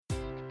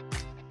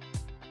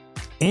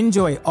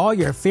Enjoy all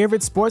your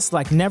favorite sports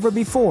like never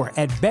before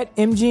at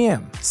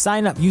BetMGM.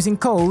 Sign up using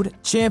code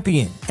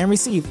CHAMPION and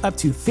receive up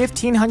to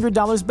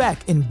 $1,500 back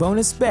in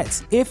bonus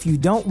bets if you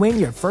don't win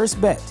your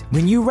first bet.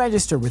 When you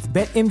register with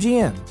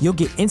BetMGM, you'll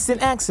get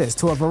instant access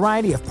to a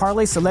variety of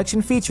parlay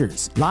selection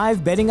features,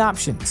 live betting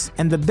options,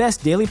 and the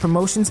best daily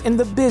promotions in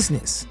the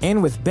business.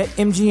 And with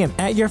BetMGM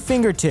at your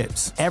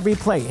fingertips, every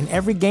play and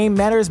every game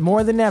matters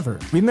more than ever.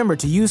 Remember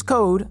to use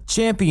code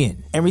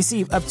CHAMPION and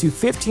receive up to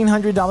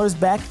 $1,500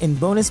 back in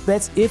bonus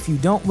bets if you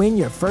don't win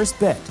your first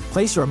bet.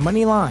 Place your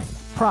money line,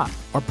 prop,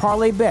 or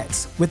parlay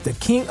bets with the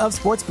king of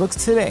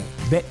sportsbooks today.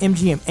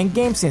 BetMGM and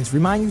GameSense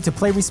remind you to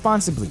play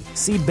responsibly.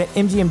 See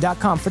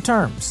BetMGM.com for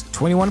terms.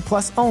 21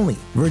 plus only.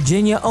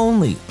 Virginia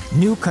only.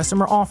 New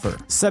customer offer.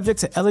 Subject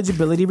to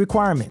eligibility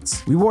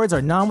requirements. Rewards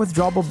are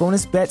non-withdrawable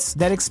bonus bets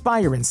that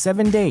expire in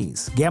 7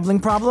 days. Gambling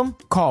problem?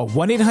 Call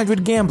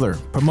 1-800-GAMBLER.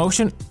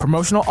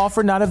 Promotional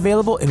offer not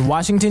available in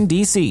Washington,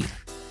 D.C.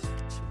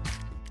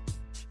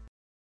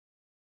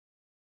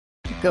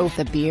 Go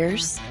for the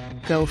beers,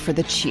 go for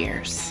the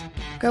cheers,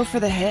 go for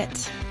the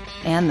hit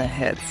and the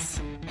hits,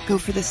 go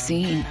for the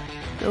scene,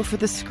 go for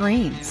the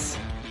screens,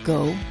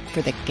 go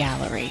for the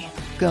gallery,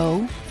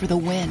 go for the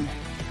win,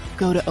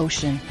 go to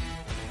Ocean.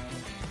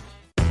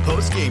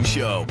 Post-game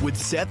show with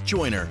Seth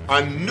Joyner.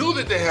 I knew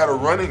that they had a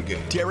running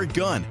game. Derek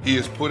Gunn. He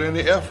has put in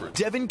the effort.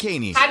 Devin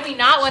Caney. Had we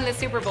not won the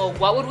Super Bowl,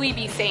 what would we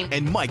be saying?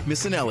 And Mike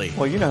Missanelli.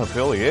 Well, you know who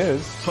Philly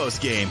is.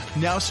 Post-game,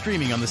 now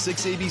streaming on the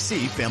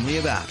 6ABC family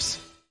of apps.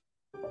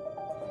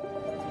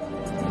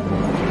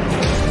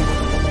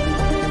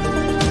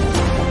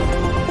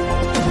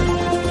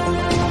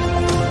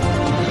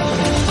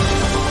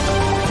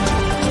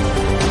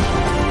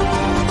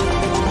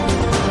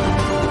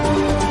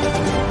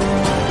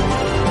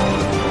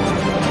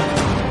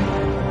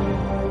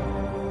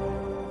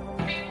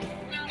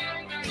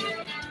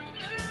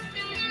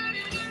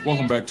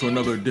 Welcome back to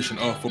another edition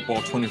of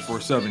Football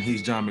 24/7.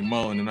 He's John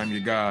McMullen, and I'm your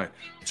guy,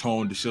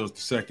 Tone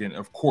DeShields II.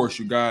 Of course,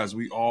 you guys,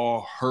 we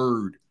all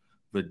heard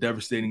the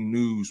devastating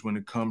news when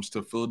it comes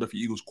to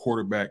Philadelphia Eagles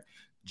quarterback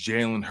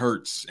Jalen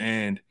Hurts.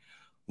 And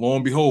lo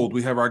and behold,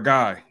 we have our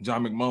guy,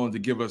 John McMullen, to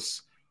give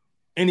us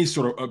any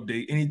sort of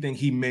update, anything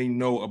he may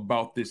know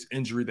about this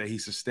injury that he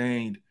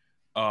sustained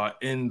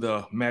in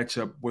the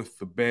matchup with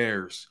the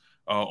Bears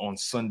on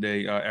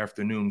Sunday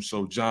afternoon.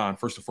 So, John,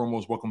 first and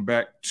foremost, welcome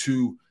back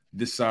to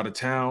this side of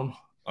town.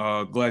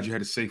 Glad you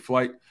had a safe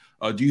flight.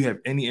 Do you have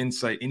any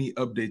insight, any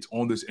updates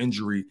on this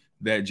injury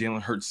that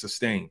Jalen Hurts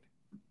sustained?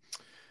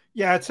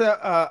 Yeah, it's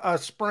a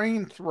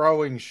sprained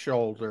throwing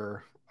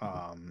shoulder.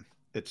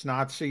 It's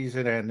not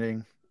season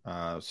ending.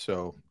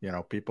 So,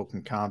 people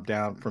can calm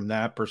down from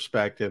that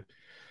perspective.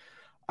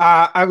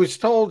 I was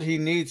told he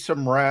needs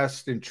some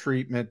rest and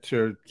treatment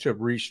to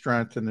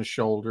re-strengthen the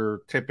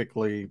shoulder.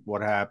 Typically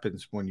what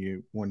happens when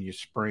you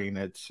sprain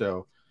it.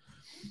 So,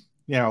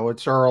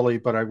 it's early,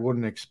 but I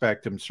wouldn't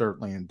expect him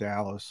certainly in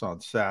Dallas on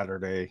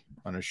Saturday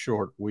on a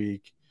short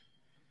week.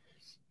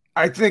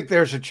 I think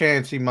there's a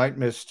chance he might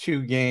miss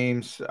 2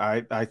 games.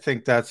 I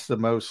think that's the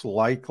most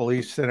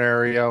likely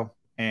scenario.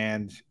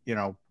 And,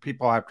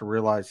 people have to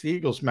realize the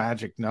Eagles'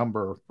 magic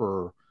number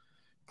for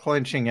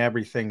clinching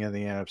everything in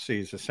the NFC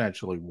is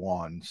essentially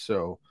 1.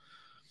 So,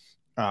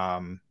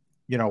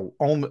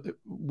 only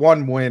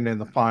 1 win in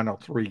the final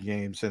 3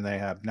 games, and they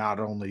have not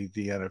only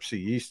the NFC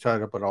East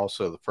title, but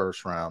also the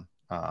first round.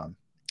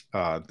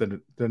 The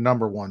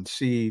number 1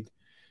 seed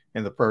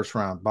in the first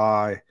round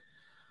bye.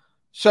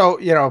 So,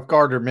 if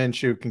Gardner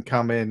Minshew can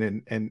come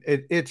in and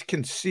it's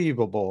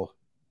conceivable,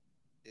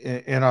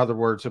 in other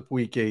words, if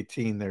week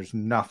 18, there's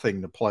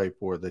nothing to play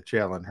for that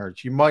Jalen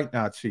Hurts, you might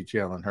not see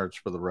Jalen Hurts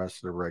for the rest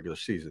of the regular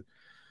season.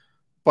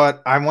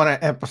 But I want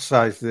to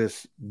emphasize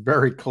this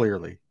very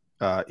clearly.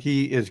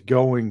 He is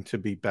going to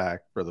be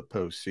back for the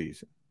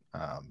postseason.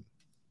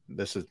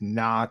 This is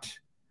not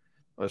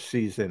a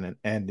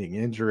season-ending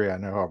injury. I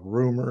know how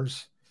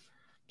rumors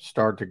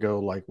start to go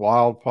like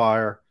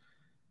wildfire.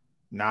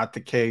 Not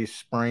the case.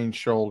 Sprained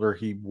shoulder.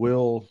 He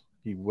will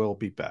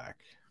be back.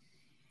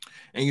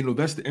 And,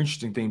 that's the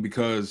interesting thing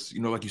because,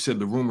 like you said,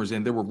 the rumors,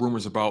 and there were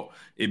rumors about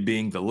it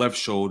being the left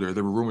shoulder.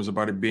 There were rumors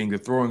about it being the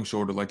throwing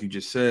shoulder, like you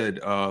just said,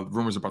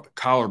 rumors about the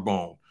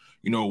collarbone.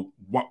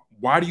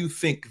 Why do you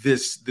think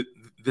this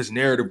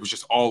narrative was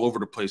just all over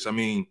the place? I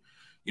mean,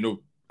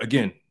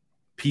 again,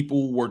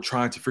 people were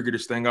trying to figure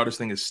this thing out. This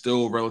thing is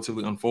still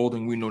relatively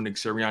unfolding. We know Nick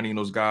Sirianni and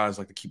those guys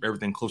like to keep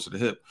everything close to the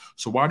hip.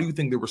 So why do you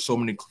think there were so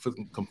many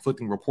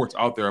conflicting reports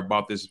out there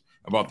about this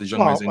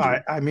young man's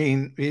injury? I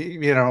mean,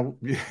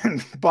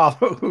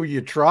 follow who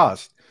you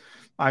trust.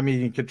 I mean,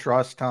 you can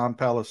trust Tom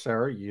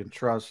Pelissero. You can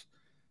trust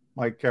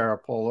Mike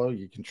Garafolo.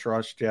 You can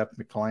trust Jeff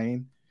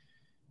McLean.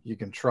 You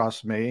can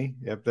trust me.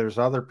 If there's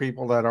other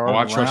people that are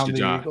around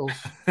the Eagles,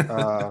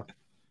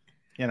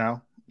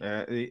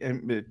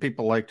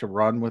 people like to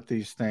run with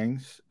these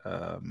things.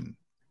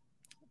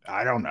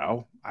 I don't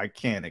know. I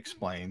can't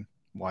explain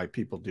why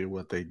people do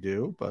what they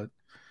do, but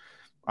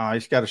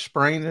he's got a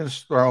sprain in his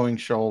throwing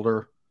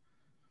shoulder.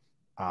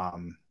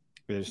 It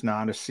is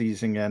not a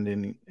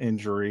season-ending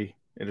injury.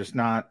 It is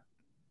not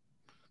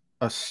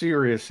a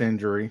serious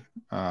injury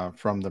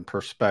from the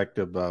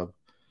perspective of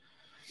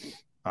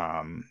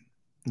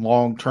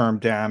long-term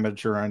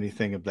damage or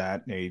anything of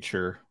that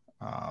nature.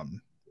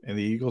 And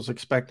the Eagles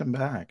expect him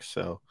back.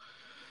 So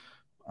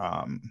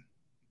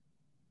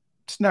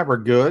it's never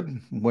good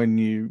when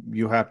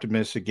you have to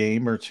miss a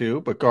game or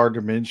two, but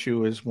Gardner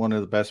Minshew is one of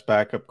the best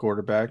backup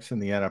quarterbacks in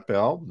the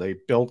NFL. They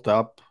built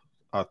up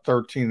a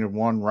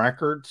 13-1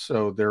 record,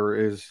 so there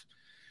is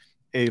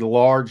a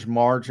large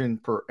margin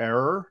per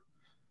error.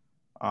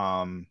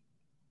 And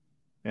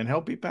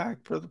he'll be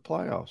back for the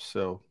playoffs.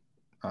 So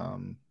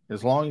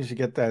as long as you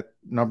get that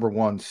number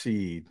 1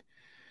 seed,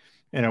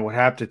 and it would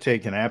have to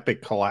take an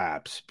epic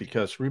collapse,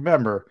 because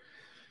remember,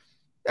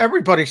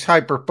 everybody's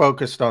hyper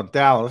focused on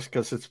Dallas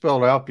because it's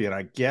Philadelphia, and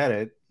I get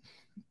it.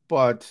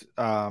 But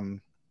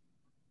New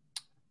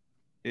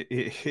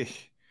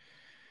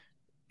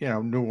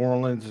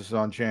Orleans is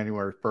on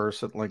January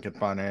 1st at Lincoln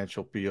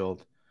Financial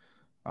Field.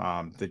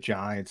 The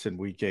Giants in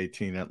Week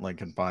 18 at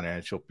Lincoln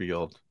Financial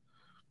Field.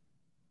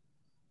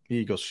 The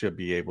Eagles should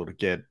be able to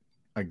get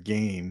a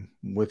game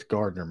with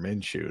Gardner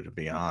Minshew, to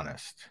be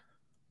honest.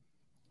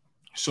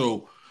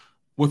 So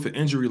with an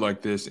injury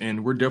like this,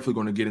 and we're definitely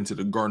going to get into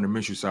the Gardner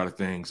Minshew side of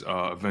things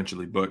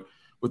eventually, but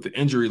with the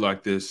injury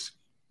like this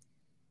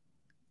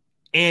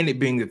and it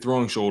being the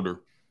throwing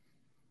shoulder,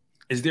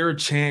 is there a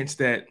chance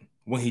that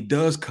when he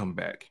does come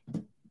back,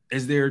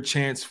 is there a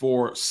chance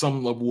for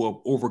some level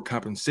of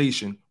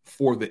overcompensation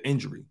for the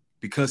injury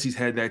because he's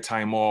had that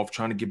time off,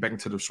 trying to get back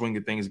into the swing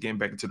of things, getting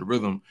back into the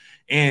rhythm?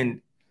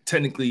 And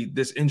technically,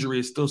 this injury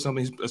is still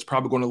something that's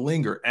probably going to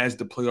linger as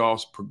the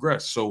playoffs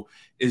progress. So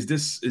is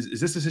this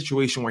a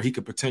situation where he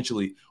could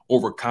potentially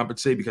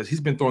overcompensate, because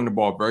he's been throwing the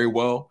ball very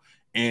well?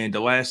 And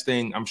the last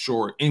thing I'm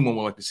sure anyone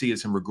would like to see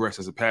is him regress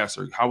as a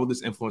passer. How will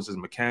this influence his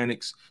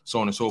mechanics, so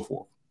on and so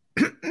forth?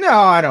 No,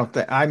 I don't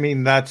think. I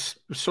mean, that's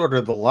sort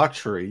of the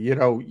luxury.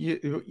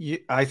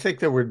 I think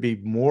there would be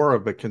more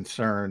of a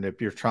concern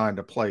if you're trying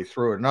to play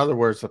through it. In other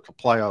words, if the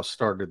playoffs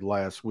started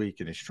last week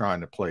and he's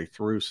trying to play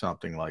through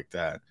something like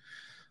that,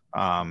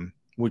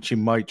 which you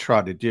might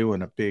try to do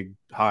in a big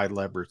high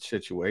leverage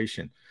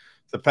situation.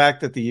 The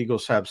fact that the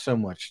Eagles have so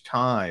much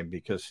time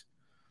because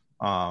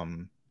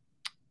of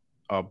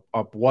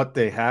what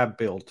they have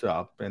built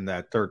up in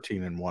that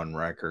 13-1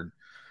 record,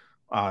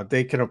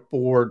 they can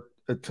afford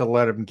to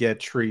let him get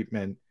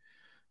treatment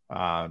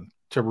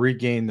to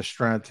regain the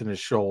strength in his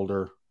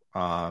shoulder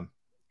and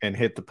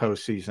hit the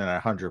postseason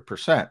at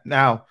 100%.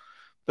 Now,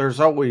 there's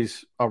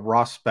always a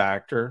rust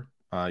factor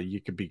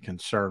you could be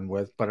concerned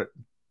with, but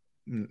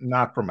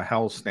not from a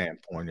health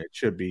standpoint. It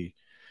should be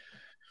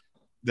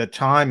the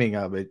timing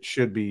of it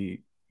should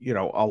be,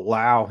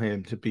 allow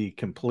him to be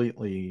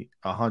completely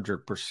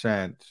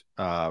 100%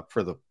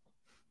 for the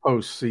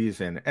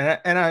postseason.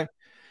 And I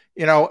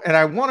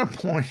want to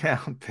point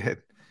out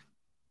that,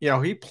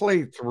 he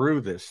played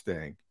through this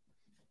thing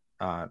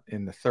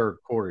in the third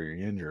quarter.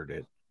 He injured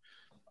it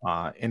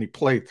and he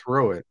played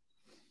through it,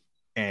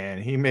 and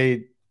he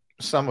made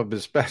some of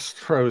his best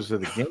throws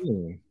of the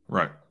game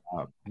right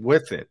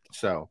with it.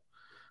 So,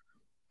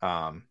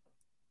 to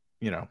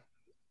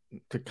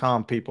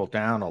calm people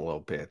down a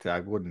little bit,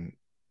 I wouldn't.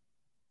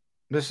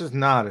 This is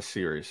not a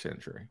serious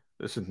injury.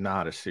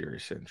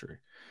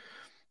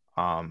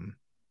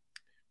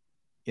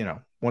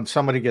 When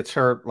somebody gets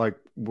hurt, like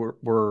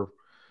we're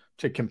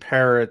to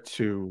compare it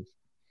to,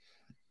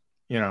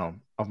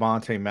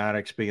 Avonte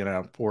Maddox being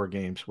out 4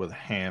 games with a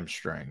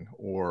hamstring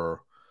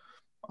or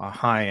a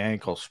high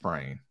ankle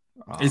sprain.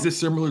 Is it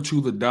similar to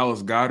the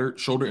Dallas Goedert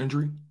shoulder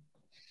injury?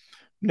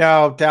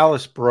 No,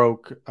 Dallas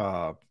broke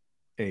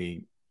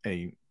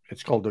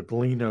it's called a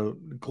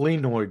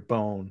glenoid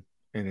bone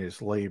in his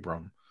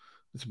labrum.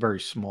 It's a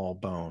very small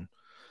bone.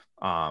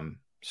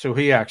 So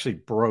he actually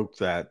broke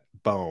that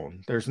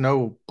bone. There's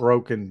no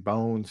broken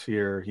bones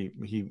here.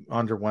 He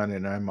underwent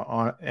an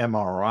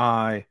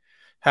MRI,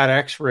 had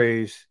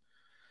x-rays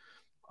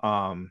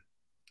in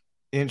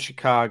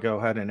Chicago,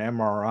 had an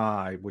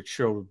MRI, which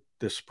showed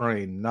the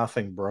sprain,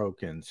 nothing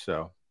broken.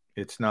 So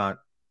it's not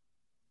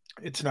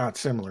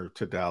similar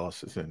to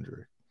Dallas's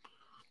injury.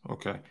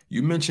 Okay.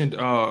 You mentioned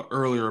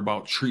earlier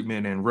about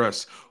treatment and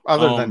rest.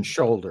 Other than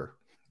shoulder.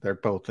 They're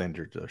both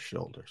injured their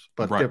shoulders,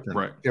 but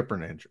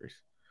different injuries.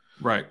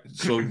 Right.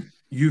 So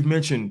you've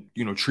mentioned,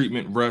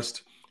 treatment,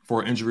 rest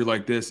for an injury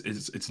like this.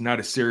 It's not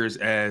as serious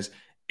as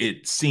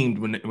it seemed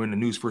when the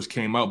news first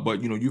came out.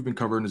 But, you've been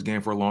covering this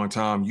game for a long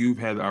time. You've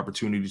had the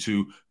opportunity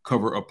to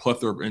cover a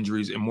plethora of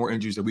injuries and more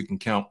injuries that we can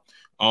count.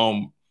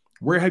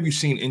 Where have you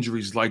seen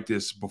injuries like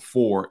this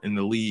before in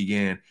the league,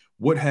 and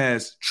what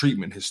has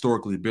treatment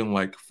historically been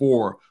like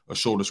for a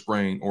shoulder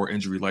sprain or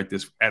injury like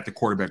this at the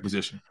quarterback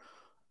position?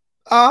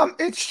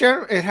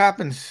 It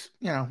happens,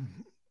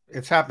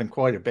 it's happened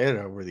quite a bit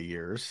over the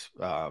years.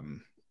 A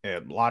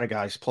lot of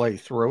guys play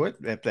through it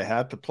if they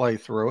had to play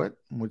through it,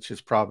 which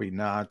is probably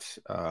not.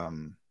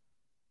 And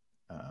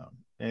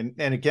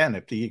again,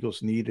 if the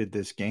Eagles needed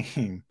this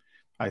game,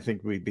 I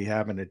think we'd be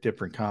having a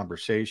different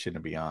conversation, to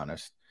be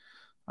honest.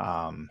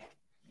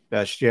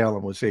 That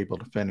Jalen was able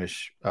to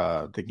finish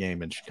the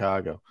game in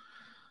Chicago.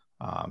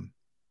 Um,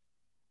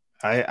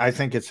 I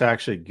think it's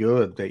actually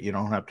good that you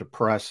don't have to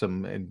press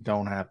him and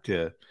don't have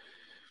to,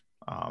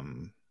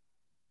 um,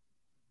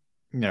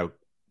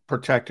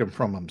 protect him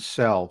from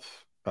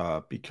himself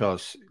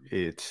because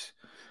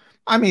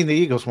I mean, the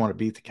Eagles want to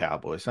beat the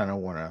Cowboys. I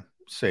don't want to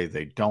say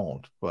they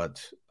don't,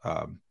 but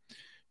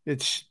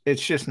it's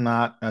just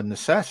not a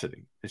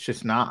necessity. It's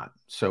just not.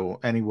 So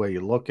any way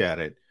you look at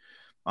it,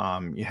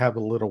 you have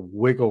a little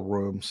wiggle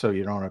room so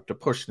you don't have to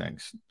push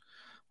things.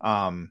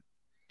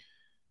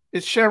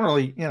 It's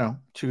generally,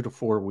 2 to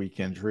 4 week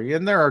injury,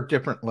 and there are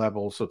different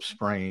levels of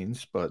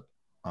sprains, but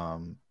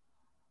the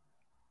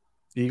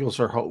Eagles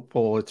are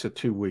hopeful it's a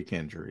 2-week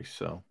injury.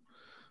 So,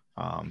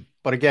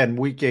 but again,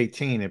 week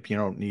 18, if you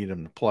don't need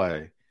him to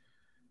play,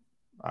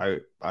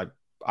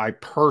 I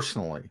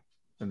personally,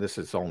 and this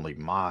is only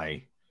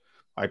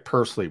I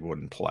personally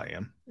wouldn't play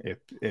him if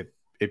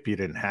you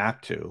didn't have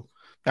to.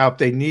 Now, if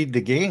they need the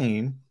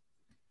game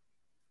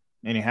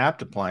and you have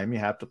to play him, you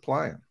have to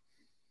play him.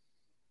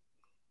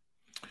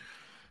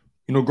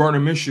 Gardner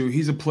Minshew,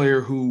 he's a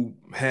player who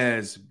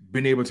has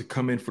been able to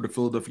come in for the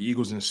Philadelphia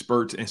Eagles in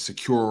spurts and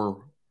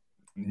secure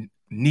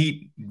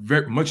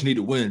very much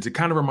needed wins. It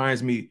kind of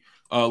reminds me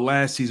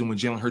last season when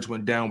Jalen Hurts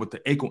went down with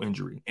the ankle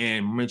injury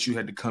and Minshew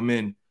had to come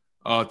in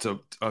to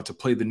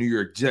play the New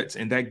York Jets,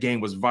 and that game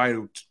was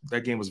vital.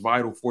 That game was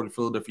vital for the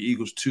Philadelphia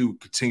Eagles to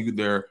continue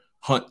their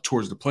hunt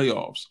towards the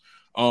playoffs.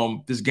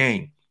 This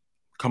game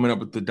coming up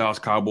with the Dallas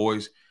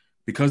Cowboys,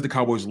 because the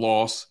Cowboys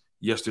lost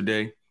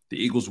yesterday,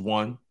 the Eagles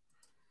won.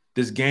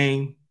 This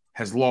game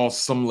has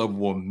lost some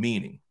level of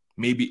meaning.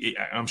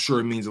 I'm sure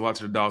it means a lot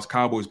to the Dallas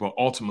Cowboys, but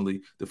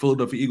ultimately the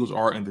Philadelphia Eagles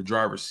are in the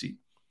driver's seat.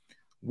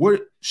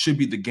 What should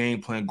be the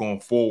game plan going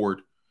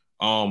forward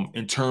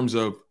in terms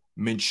of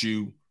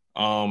Minshew,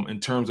 in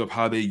terms of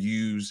how they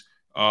use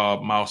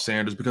Miles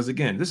Sanders? Because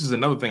again, this is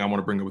another thing I want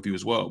to bring up with you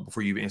as well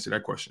before you even answer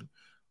that question.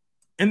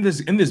 In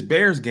this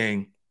Bears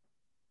game,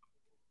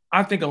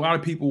 I think a lot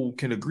of people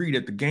can agree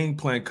that the game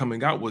plan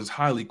coming out was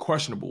highly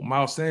questionable.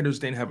 Miles Sanders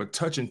didn't have a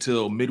touch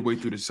until midway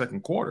through the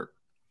second quarter.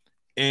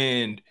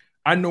 And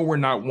I know we're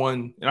not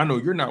one, and I know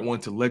you're not one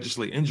to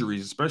legislate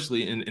injuries,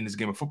 especially in this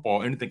game of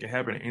football. Anything can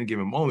happen at any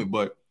given moment.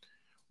 But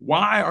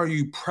why are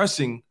you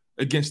pressing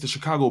against the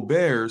Chicago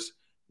Bears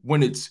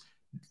when it's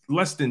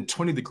less than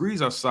 20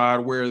 degrees outside,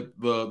 where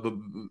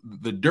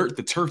the dirt,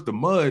 the turf, the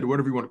mud,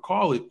 whatever you want to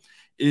call it,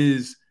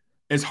 is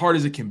as hard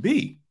as it can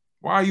be?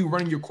 Why are you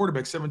running your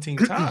quarterback 17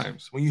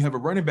 times when you have a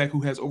running back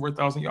who has over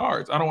 1,000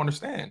 yards? I don't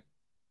understand.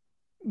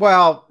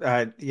 Well,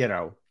 a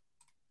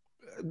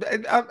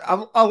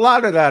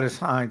lot of that is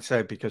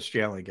hindsight because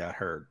Jalen got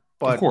hurt.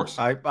 But of course,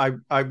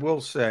 I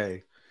will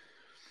say,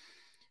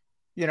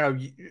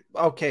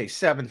 okay,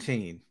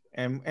 17,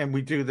 and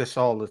we do this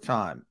all the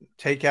time.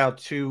 Take out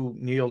 2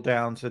 kneel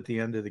downs at the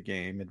end of the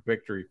game in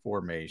victory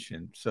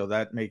formation, so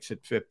that makes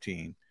it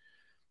 15.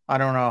 I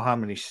don't know how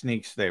many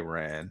sneaks they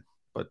ran,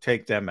 but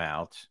take them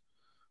out.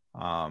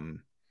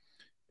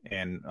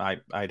 And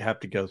I'd have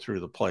to go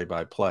through the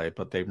play-by-play,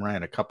 but they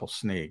ran a couple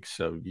sneaks,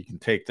 so you can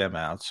take them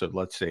out. So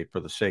let's say, for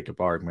the sake of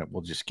argument,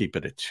 we'll just keep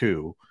it at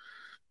 2.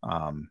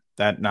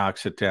 That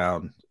knocks it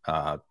down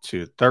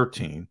to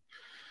 13.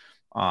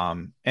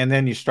 And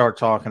then you start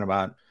talking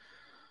about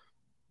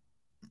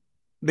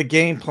the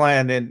game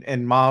plan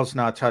and Miles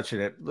not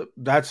touching it.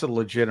 That's a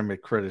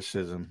legitimate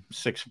criticism.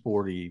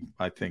 6:40,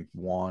 I think,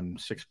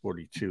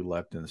 6:42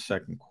 left in the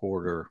second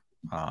quarter.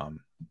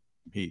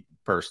 He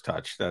first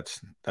touch.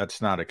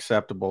 That's not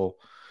acceptable.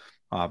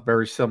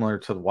 Very similar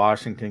to the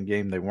Washington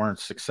game. They weren't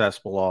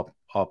successful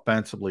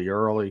offensively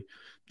early.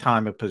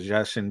 Time of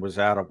possession was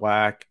out of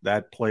whack.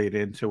 That played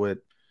into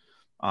it.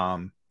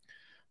 But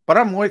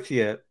I'm with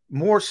you,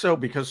 more so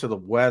because of the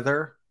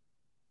weather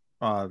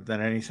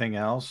than anything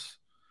else.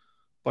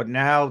 But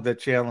now that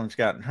Jalen's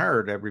gotten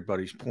hurt,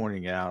 everybody's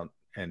pointing out.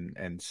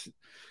 And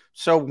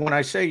so when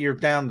I say you're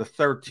down to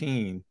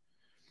 13,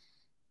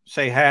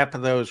 say half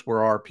of those were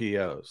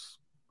RPOs.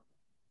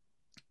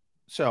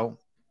 So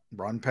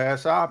run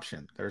pass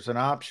option. There's an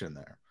option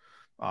there.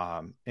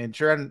 And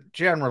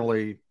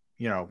generally,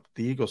 the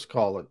Eagles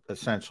call it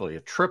essentially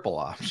a triple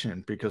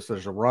option because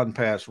there's a run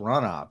pass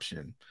run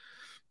option,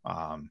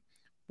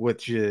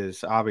 which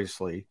is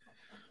obviously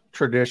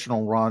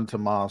traditional run to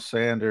Miles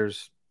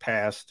Sanders,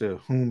 pass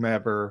to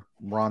whomever,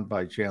 run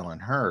by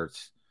Jalen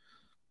Hurts.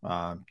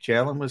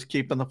 Jalen was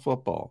keeping the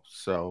football.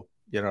 So,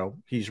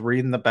 he's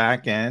reading the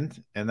back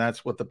end, and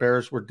that's what the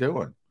Bears were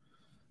doing.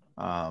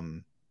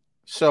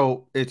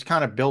 So it's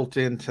kind of built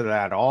into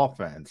that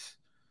offense.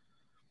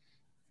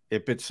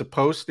 If it's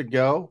supposed to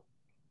go,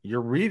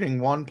 you're reading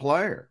one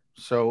player.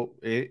 So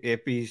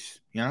if he's,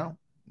 you got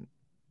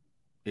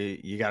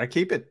to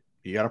keep it.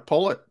 You got to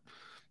pull it.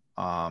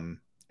 And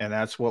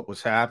that's what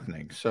was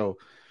happening. So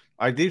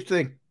I do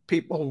think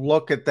people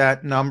look at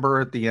that number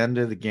at the end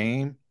of the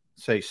game,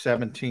 say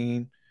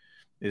 17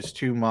 is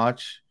too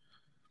much.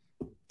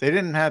 They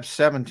didn't have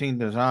 17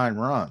 design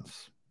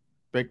runs.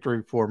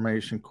 Victory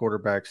formation,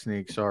 quarterback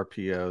sneaks,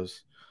 RPOs.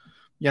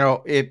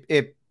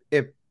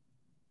 If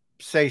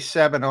say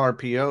 7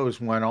 RPOs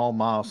went all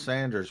Miles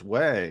Sanders'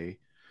 way,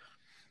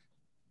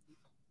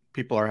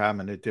 people are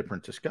having a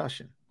different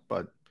discussion.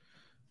 But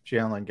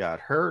Jalen got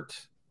hurt.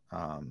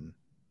 And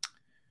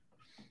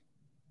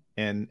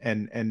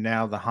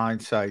now the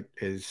hindsight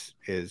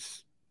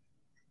is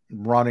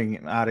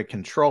running out of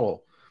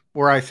control.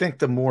 Where I think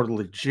the more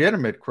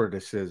legitimate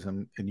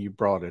criticism, and you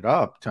brought it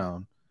up,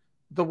 Tone,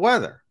 the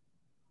weather.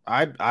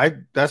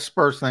 That's the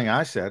first thing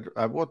I said.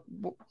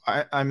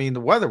 I mean,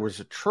 the weather was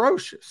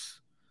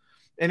atrocious.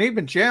 And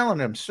even Jalen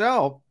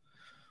himself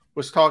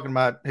was talking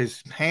about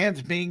his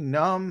hands being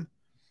numb.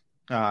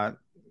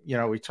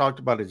 He talked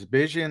about his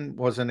vision,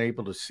 wasn't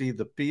able to see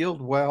the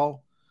field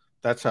well.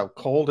 That's how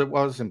cold it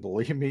was. And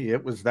believe me,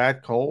 it was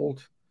that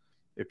cold.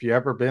 If you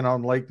ever been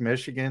on Lake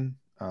Michigan,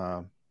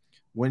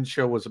 wind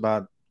chill was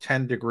about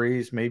 10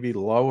 degrees, maybe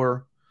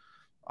lower.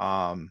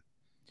 And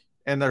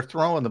they're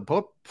throwing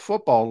the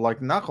football like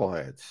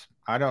knuckleheads.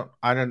 I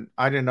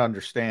didn't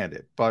understand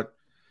it, but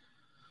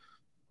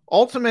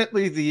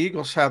ultimately the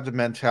Eagles have the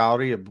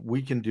mentality of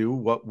we can do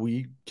what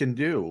we can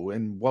do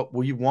and what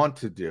we want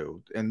to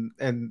do.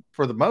 And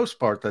for the most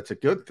part, that's a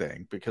good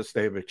thing because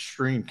they have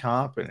extreme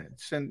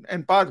confidence.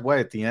 And by the way,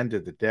 at the end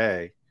of the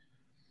day,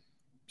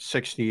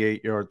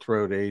 68-yard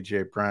throw to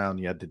A.J. Brown,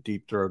 you had the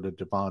deep throw to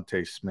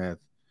Devontae Smith.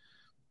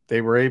 They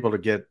were able to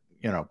get,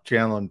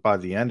 Jalen by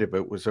the end of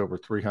it was over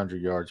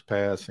 300 yards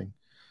passing.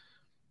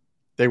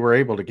 They were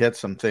able to get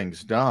some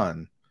things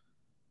done,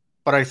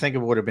 but I think it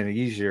would have been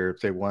easier if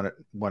they went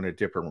a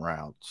different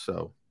route.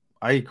 So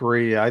I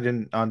agree. I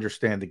didn't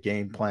understand the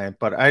game plan,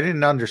 but I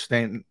didn't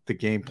understand the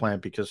game plan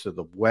because of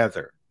the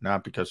weather,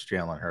 not because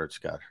Jalen Hurts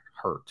got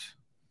hurt.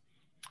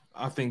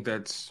 I think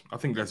that's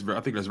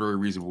very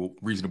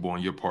reasonable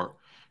on your part,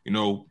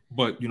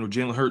 but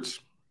Jalen Hurts,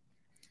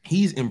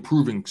 he's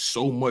improving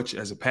so much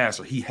as a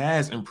passer. He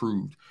has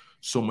improved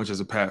so much as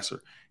a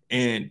passer.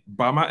 And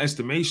by my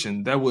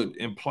estimation, that would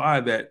imply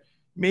that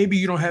maybe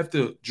you don't have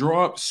to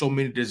draw up so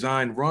many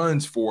design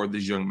runs for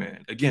this young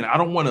man. Again, I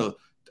don't want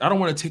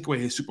to take away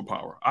his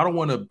superpower. I don't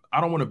want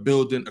to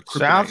build in a kryptonite.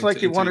 Sounds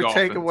like you want to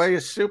take away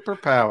his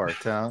superpower,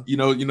 Tom.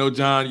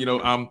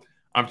 John,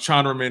 I'm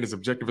trying to remain as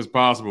objective as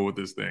possible with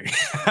this thing.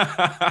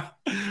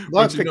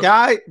 Look,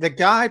 the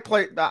guy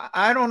played.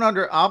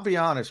 I'll be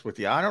honest with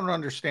you. I don't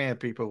understand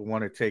people who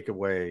want to take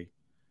away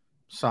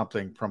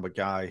something from a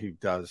guy who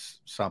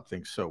does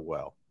something so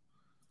well.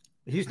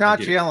 He's not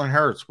Jalen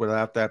Hurts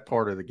without that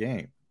part of the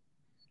game.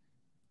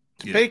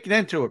 Taking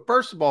into it.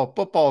 First of all,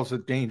 football is a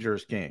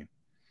dangerous game.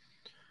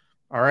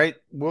 All right.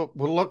 We'll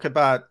look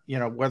about,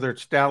 whether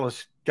it's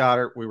Dallas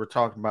Goedert we were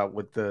talking about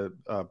with the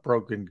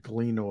broken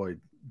glenoid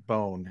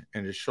bone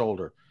in his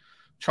shoulder.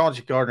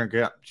 Chauncey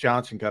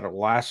Gardner-Johnson got a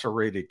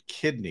lacerated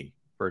kidney,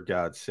 for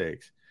God's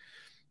sakes.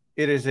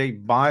 It is a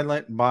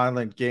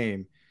violent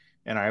game.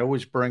 And I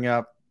always bring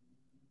up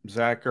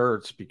Zach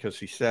Ertz because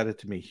he said it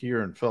to me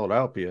here in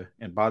Philadelphia.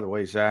 And by the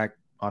way, Zach,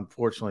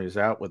 unfortunately, is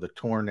out with a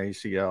torn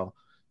ACL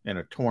and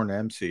a torn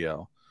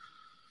MCL.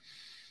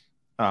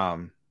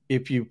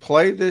 If you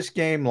play this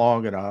game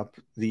long enough,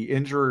 the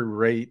injury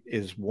rate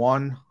is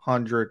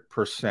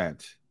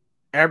 100%.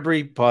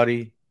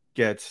 Everybody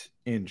gets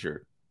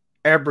injured.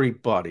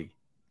 Everybody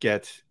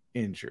gets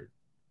injured.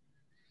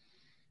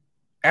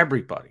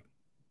 Everybody.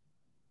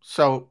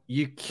 So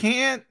you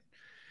can't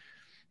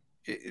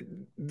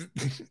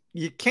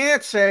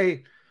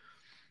say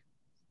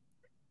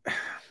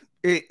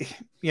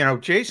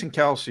Jason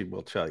Kelce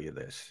will tell you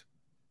this,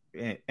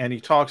 and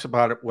he talks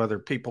about it, whether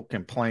people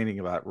complaining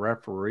about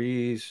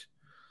referees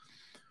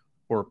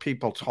or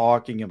people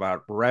talking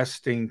about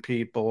resting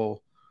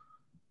people.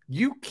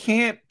 You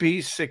can't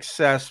be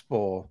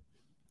successful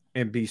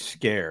and be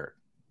scared.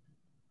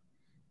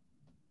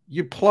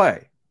 You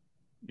play.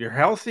 You're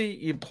healthy,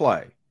 you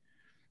play.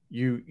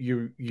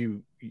 You're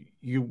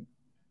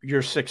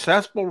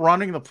successful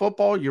running the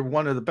football. You're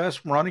one of the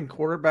best running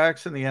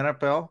quarterbacks in the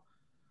NFL.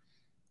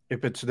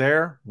 If it's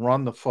there,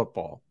 run the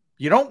football.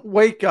 You don't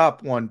wake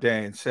up one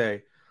day and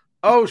say,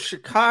 oh,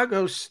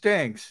 Chicago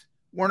stinks.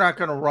 We're not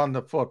going to run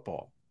the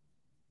football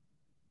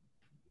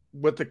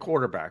with the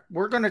quarterback.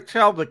 We're going to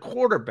tell the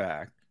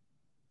quarterback,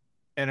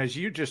 and as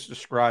you just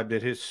described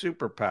it, his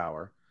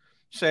superpower,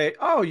 say,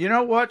 oh, you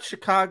know what?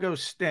 Chicago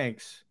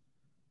stinks.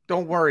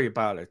 Don't worry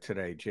about it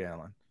today,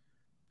 Jalen.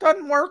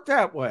 Doesn't work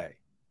that way.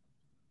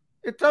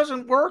 It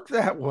doesn't work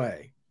that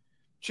way.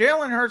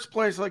 Jalen Hurts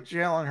plays like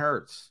Jalen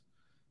Hurts.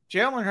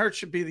 Jalen Hurts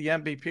should be the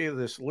MVP of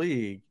this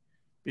league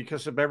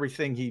because of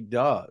everything he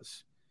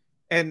does.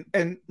 And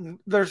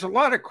there's a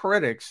lot of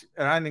critics,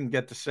 and I didn't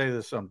get to say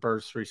this on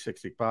Birds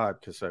 365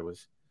 because I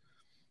was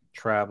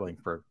traveling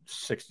for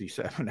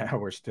 67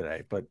 hours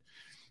today. But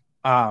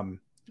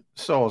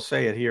so I'll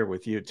say it here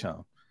with you,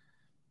 Tom.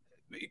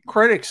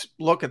 Critics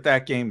look at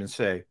that game and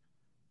say,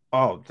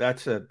 oh,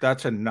 that's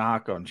a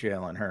knock on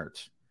Jalen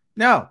Hurts.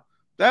 No,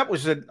 that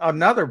was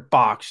another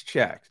box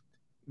check,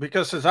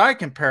 because as I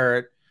compare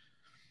it,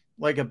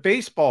 like a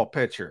baseball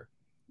pitcher,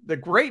 the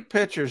great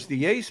pitchers,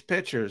 the ace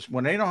pitchers,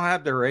 when they don't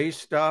have their ace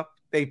stuff,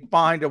 they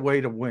find a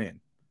way to win.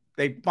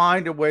 They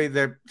find a way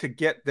to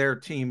get their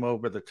team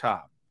over the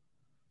top.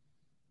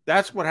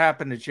 That's what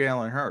happened to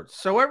Jalen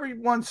Hurts. So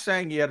everyone's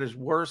saying he had his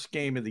worst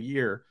game of the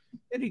year,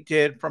 and he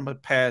did from a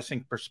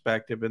passing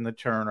perspective in the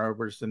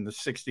turnovers and the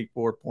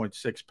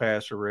 64.6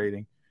 passer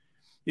rating.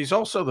 He's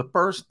also the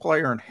first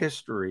player in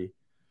history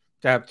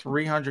to have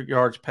 300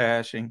 yards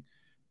passing,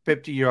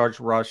 50 yards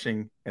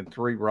rushing, and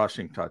 3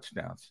 rushing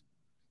touchdowns.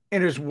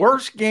 In his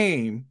worst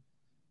game,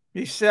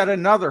 he set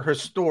another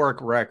historic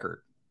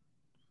record.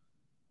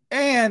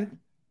 And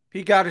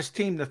he got his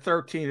team to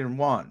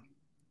 13-1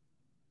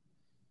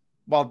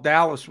 while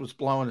Dallas was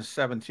blowing a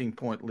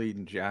 17-point lead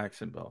in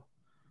Jacksonville.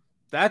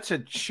 That's a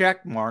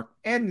check mark.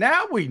 And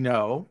now we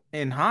know,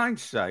 in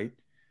hindsight,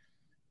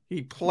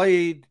 he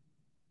played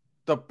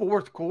the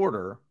fourth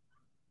quarter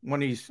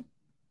when he's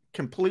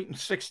completing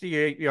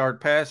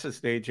 68-yard passes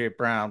to A.J.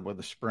 Brown with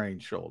a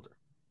sprained shoulder.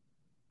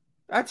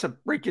 That's a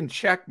freaking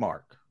check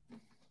mark.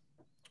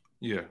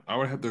 Yeah, I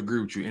would have to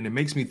agree with you. And it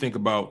makes me think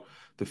about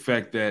the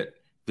fact that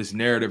this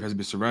narrative has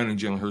been surrounding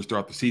Jalen Hurts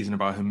throughout the season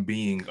about him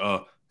being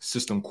a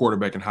system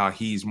quarterback and how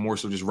he's more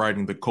so just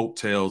riding the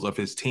coattails of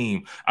his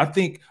team. I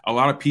think a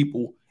lot of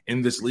people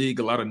in this league,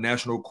 a lot of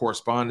national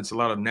correspondents, a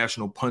lot of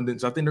national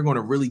pundits, I think they're going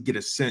to really get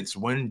a sense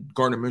when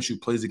Gardner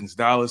Minshew plays against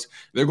Dallas,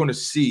 they're going to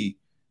see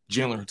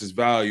Jalen Hurts'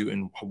 value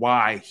and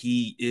why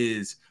he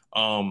is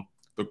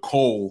the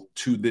coal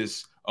to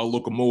this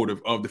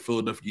locomotive of the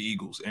Philadelphia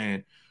Eagles.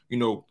 And, you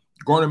know,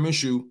 Gardner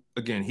Minshew,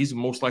 again, he's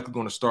most likely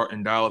going to start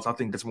in Dallas. I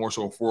think that's more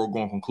so a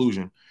foregone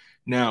conclusion.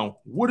 Now,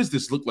 what does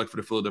this look like for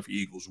the Philadelphia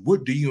Eagles?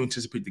 What do you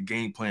anticipate the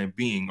game plan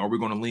being? Are we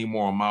going to lean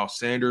more on Miles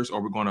Sanders?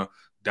 Are we going to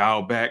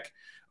dial back?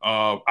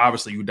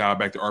 Obviously, you dial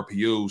back the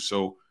RPOs.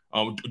 So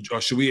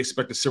should we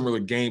expect a similar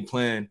game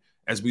plan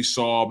as we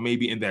saw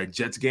maybe in that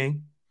Jets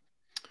game?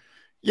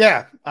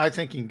 Yeah, I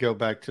think you can go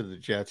back to the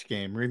Jets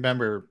game.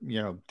 Remember,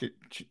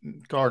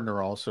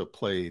 Gardner also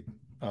played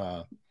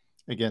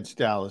against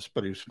Dallas,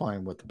 but he was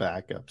playing with the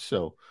backup.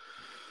 So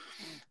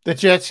the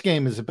Jets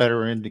game is a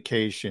better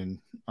indication.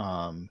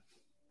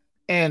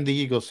 And the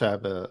Eagles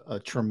have a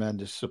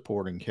tremendous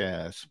supporting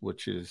cast,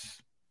 which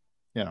is,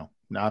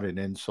 not an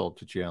insult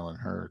to Jalen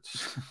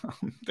Hurts.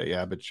 They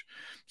average.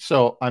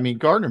 So, I mean,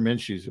 Gardner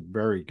Minshew is a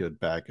very good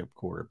backup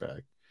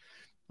quarterback.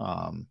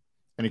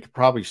 And he could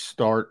probably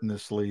start in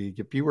this league.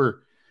 If you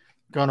were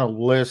going to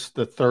list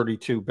the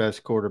 32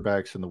 best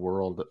quarterbacks in the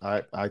world,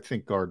 I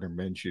think Gardner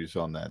Minshew's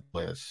on that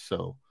list.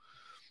 So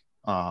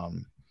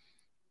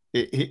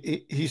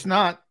he's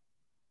not,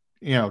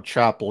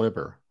 chopped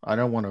liver. I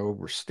don't want to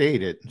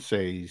overstate it and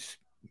say he's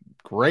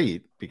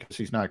great because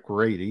he's not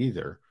great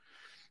either.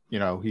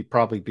 He'd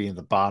probably be in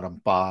the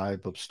bottom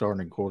 5 of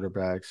starting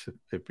quarterbacks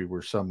if he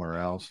were somewhere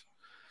else.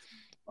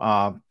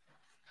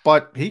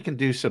 But he can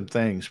do some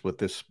things with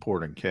this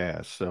supporting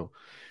cast. So,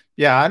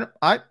 yeah,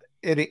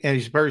 and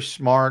he's very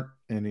smart.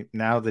 And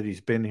now that he's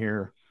been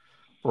here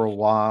for a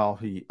while,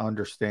 he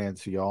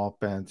understands the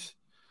offense.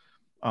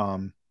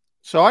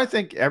 So I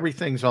think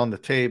everything's on the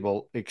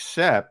table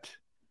except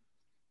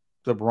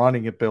the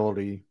running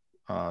ability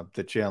that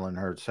Jalen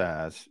Hurts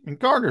has. And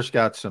Gardner's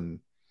got some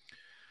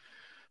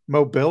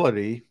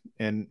mobility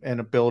and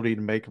ability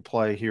to make a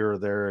play here or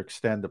there,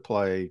 extend the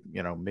play,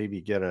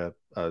 maybe get a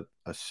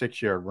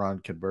 6-yard run,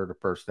 convert a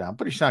first down,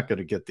 but he's not going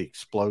to get the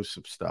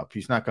explosive stuff.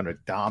 He's not going to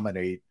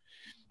dominate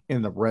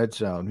in the red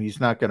zone. He's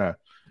not going to,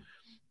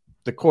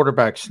 the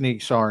quarterback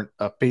sneaks aren't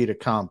a fait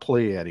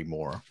accompli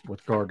anymore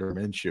with Gardner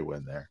Minshew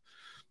in there.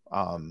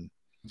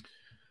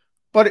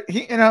 But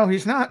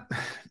he's not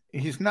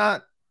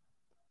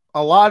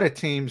a lot of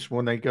teams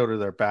when they go to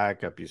their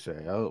backup, you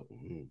say,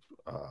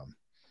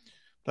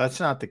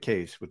 that's not the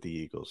case with the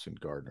Eagles and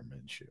Gardner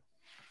Minshew.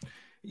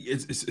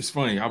 It's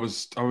funny. I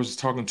was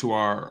talking to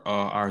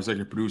our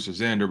executive producer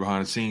Xander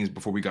behind the scenes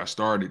before we got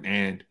started,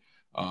 and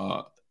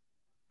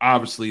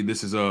obviously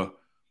this is a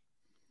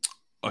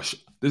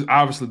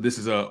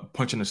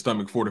punch in the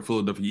stomach for the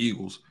Philadelphia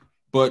Eagles.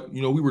 But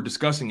we were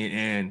discussing it,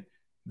 and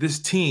this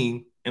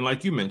team, and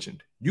like you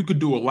mentioned, you could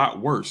do a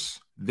lot worse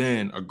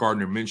than a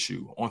Gardner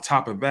Minshew. On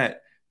top of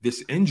that,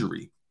 this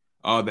injury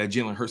that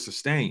Jalen Hurts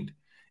sustained.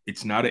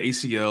 It's not an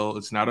ACL.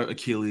 It's not an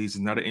Achilles.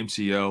 It's not an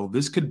MCL.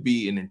 This could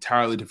be an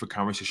entirely different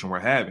conversation we're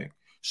having.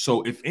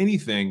 So if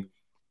anything,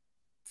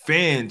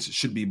 fans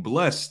should be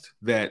blessed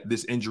that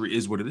this injury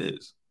is what it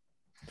is.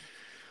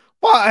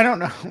 Well, I don't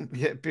know.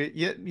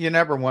 You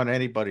never want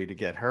anybody to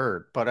get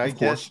hurt. But I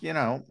guess,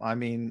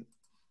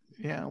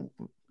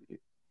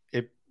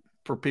 if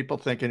for people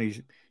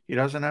thinking he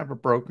doesn't have a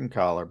broken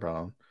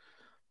collarbone,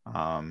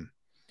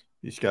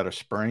 he's got a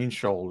sprained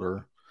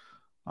shoulder,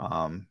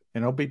 and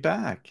he'll be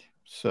back.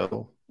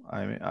 So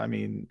I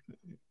mean,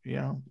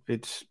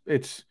 it's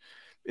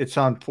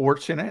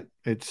unfortunate.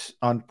 It's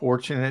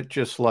unfortunate,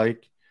 just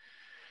like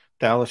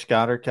Dallas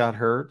Goedert got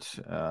hurt,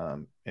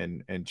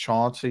 and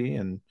Chauncey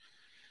and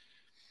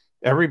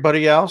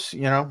everybody else.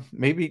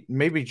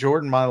 Maybe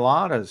Jordan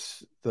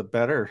Mailata's the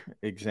better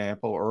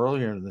example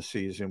earlier in the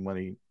season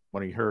when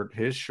he hurt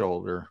his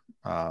shoulder,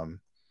 and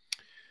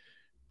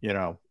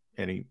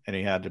he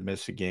had to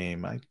miss a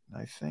game. I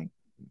think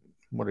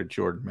what did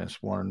Jordan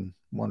miss? One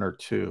or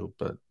two,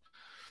 but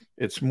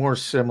it's more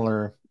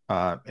similar.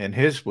 And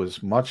his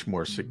was much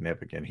more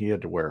significant. He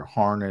had to wear a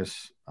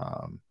harness,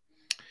 of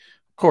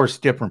course,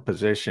 different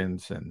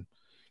positions, and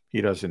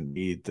he doesn't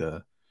need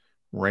the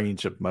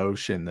range of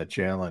motion that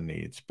Jalen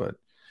needs. But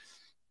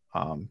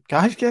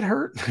guys get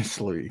hurt in this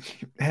league.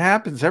 It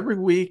happens every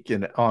week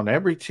and on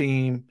every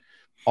team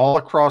all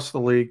across the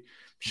league.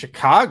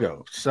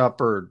 Chicago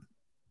suffered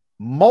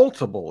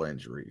multiple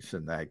injuries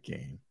in that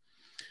game.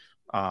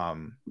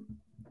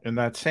 In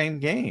that same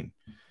game.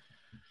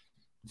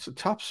 It's a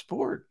tough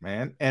sport,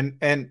 man.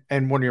 And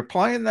when you're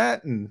playing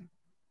that in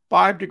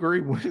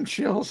 5-degree wind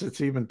chills, it's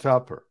even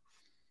tougher.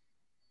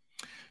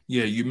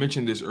 Yeah, you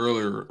mentioned this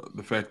earlier,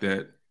 the fact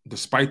that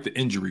despite the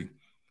injury,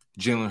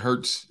 Jalen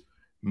Hurts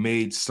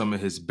made some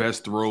of his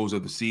best throws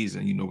of the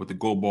season, with the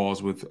go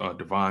balls with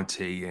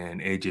Devontae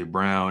and A.J.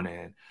 Brown.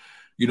 And,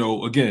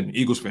 again,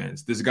 Eagles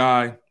fans, this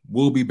guy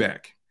will be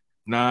back.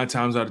 9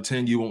 times out of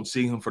 10, you won't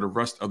see him for the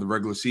rest of the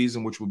regular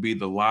season, which would be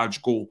the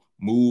logical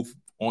move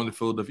on the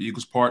Philadelphia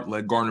Eagles' part.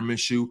 Let Gardner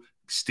Minshew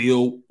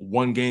steal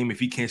one game. If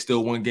he can't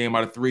steal one game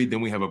out of 3, then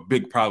we have a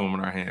big problem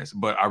on our hands.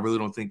 But I really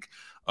don't think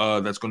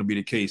that's going to be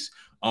the case.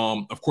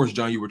 Of course,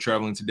 John, you were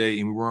traveling today,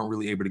 and we weren't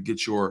really able to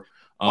get your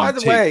By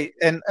the way,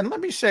 and let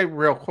me say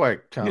real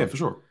quick, Tom. Yeah, for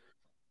sure.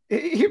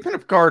 Even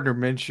if Gardner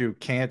Minshew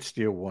can't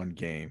steal one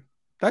game,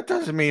 that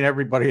doesn't mean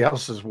everybody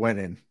else is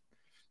winning.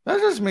 That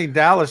doesn't mean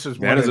Dallas is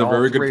winning. That is a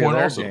very good point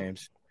also.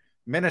 Games.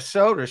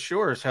 Minnesota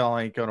sure as hell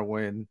ain't going to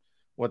win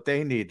what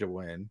they need to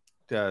win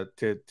to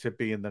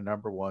be in the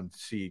number 1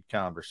 seed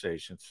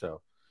conversation.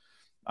 So,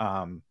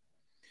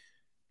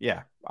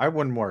 yeah, I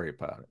wouldn't worry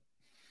about it.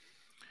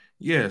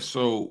 Yeah,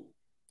 so,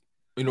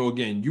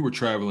 again, you were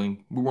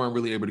traveling. We weren't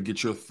really able to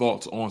get your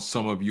thoughts on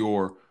some of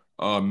your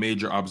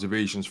major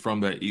observations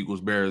from that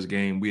Eagles-Bears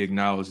game. We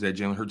acknowledge that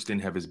Jalen Hurts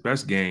didn't have his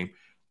best game,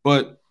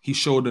 but he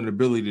showed an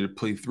ability to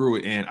play through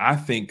it. And I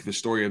think the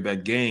story of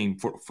that game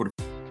for the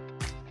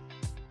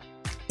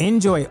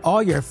Enjoy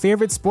all your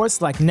favorite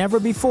sports like never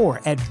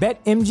before at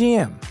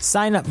BetMGM.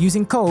 Sign up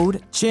using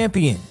code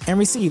CHAMPION and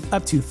receive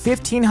up to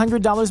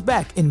 $1,500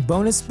 back in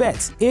bonus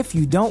bets if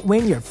you don't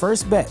win your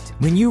first bet.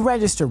 When you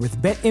register with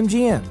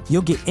BetMGM,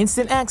 you'll get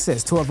instant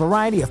access to a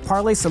variety of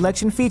parlay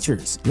selection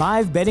features,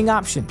 live betting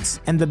options,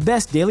 and the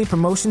best daily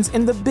promotions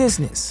in the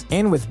business.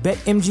 And with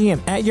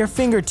BetMGM at your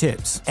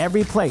fingertips,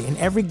 every play and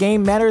every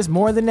game matters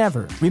more than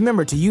ever.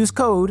 Remember to use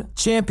code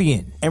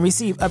CHAMPION and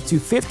receive up to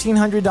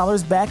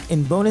 $1,500 back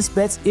in bonus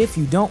bets if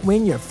you don't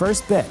win your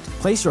first bet.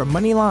 Place your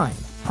money line,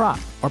 prop,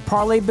 or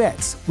parlay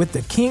bets with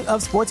the king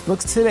of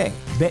sportsbooks today.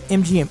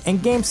 BetMGM and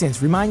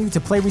GameSense remind you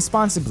to play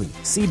responsibly.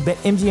 See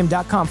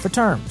BetMGM.com for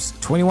terms.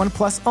 21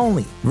 plus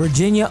only.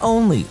 Virginia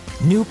only.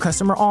 New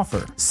customer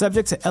offer.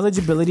 Subject to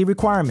eligibility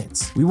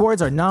requirements.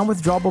 Rewards are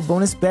non-withdrawable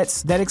bonus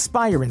bets that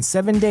expire in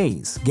 7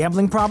 days.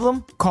 Gambling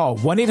problem? Call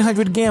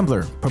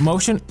 1-800-GAMBLER.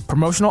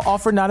 Promotional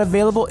offer not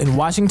available in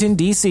Washington,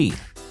 D.C.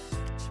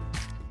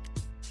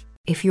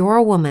 If you're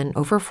a woman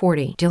over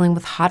 40 dealing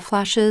with hot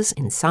flashes,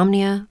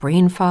 insomnia,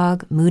 brain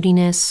fog,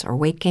 moodiness, or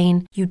weight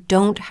gain, you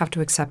don't have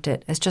to accept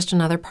it as just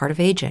another part of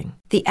aging.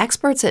 The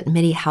experts at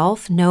MIDI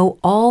Health know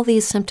all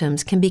these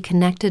symptoms can be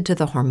connected to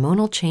the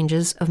hormonal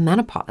changes of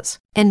menopause.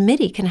 And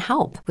MIDI can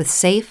help with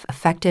safe,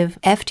 effective,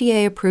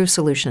 FDA-approved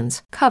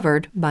solutions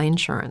covered by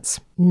insurance.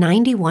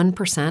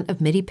 91% of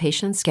MIDI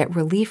patients get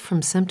relief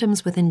from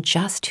symptoms within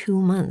just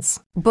 2 months.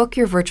 Book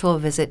your virtual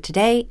visit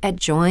today at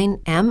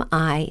joinmidi.com.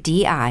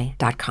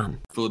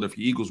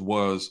 Philadelphia Eagles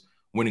was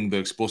winning the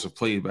explosive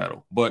play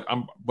battle. But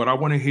I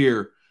want to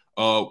hear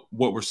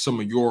what were some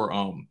of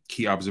your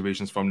key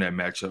observations from that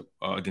matchup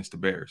against the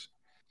Bears.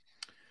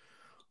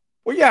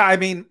 Well, yeah, I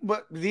mean,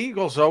 but the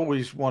Eagles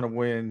always want to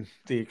win.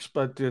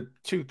 The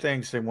 2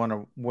 things they want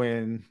to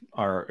win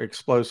are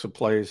explosive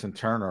plays and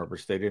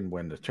turnovers. They didn't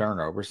win the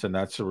turnovers, and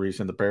that's the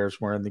reason the Bears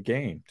were in the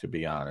game, to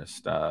be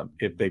honest.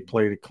 If they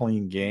played a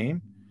clean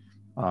game,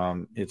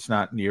 it's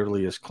not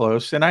nearly as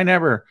close. And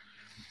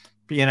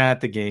being at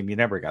the game, you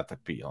never got the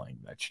feeling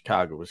that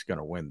Chicago was going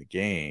to win the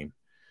game.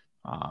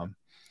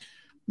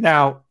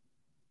 Now,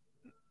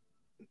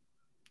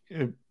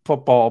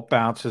 football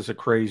bounces a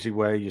crazy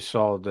way. You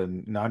saw the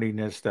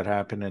nuttiness that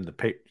happened in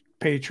the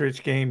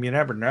Patriots game. You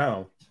never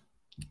know.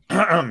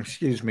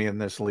 Excuse me, in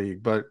this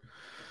league. But,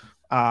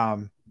 yeah,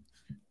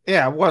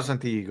 it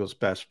wasn't the Eagles'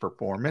 best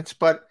performance.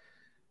 But,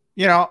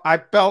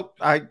 I felt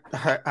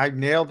I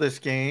nailed this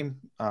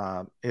game,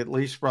 at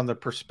least from the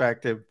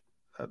perspective.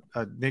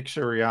 Nick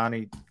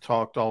Sirianni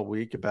talked all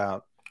week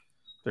about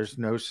there's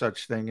no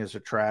such thing as a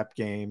trap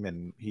game,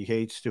 and he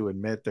hates to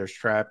admit there's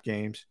trap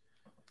games.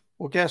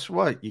 Well, guess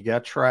what? You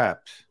got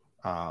trapped.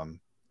 And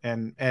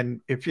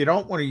if you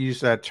don't want to use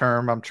that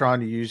term, I'm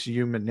trying to use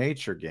human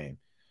nature game.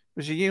 It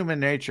was a human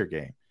nature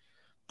game.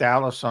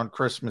 Dallas on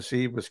Christmas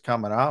Eve was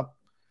coming up.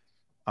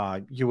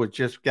 You had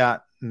just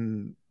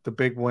gotten the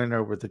big win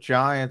over the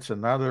Giants,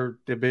 another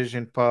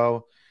division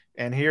foe.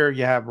 And here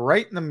you have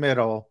right in the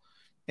middle,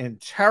 in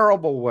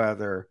terrible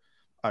weather,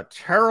 a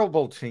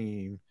terrible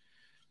team,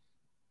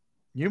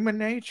 human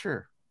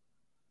nature.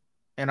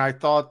 and I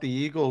thought the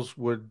Eagles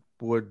would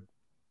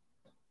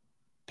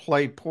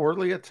play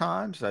poorly at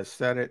times. I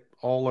said it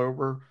all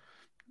over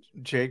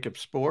Jacob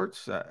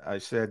Sports. I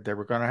said they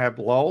were going to have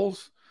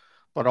lulls,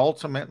 but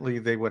ultimately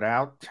they would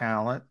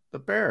out-talent the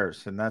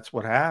Bears, and that's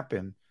what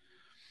happened.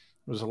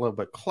 It was a little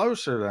bit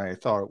closer than I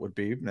thought it would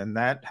be, and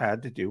that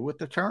had to do with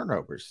the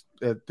turnovers.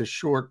 The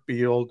short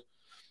field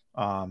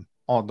on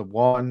the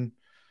one,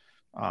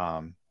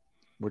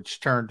 which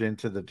turned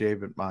into the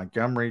David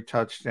Montgomery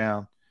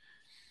touchdown.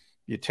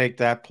 You take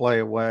that play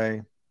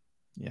away,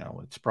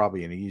 it's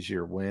probably an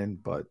easier win,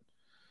 but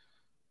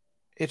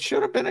it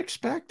should have been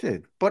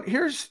expected. But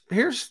here's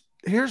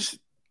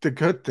the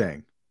good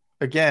thing.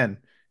 Again,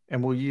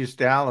 and we'll use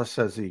Dallas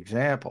as the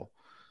example.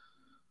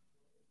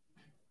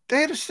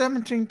 They had a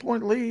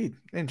 17-point lead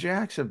in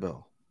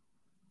Jacksonville,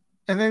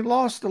 and they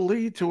lost the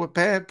lead to a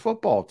bad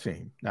football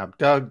team. Now,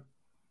 Doug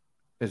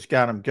has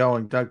got them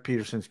going. Doug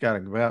Peterson's got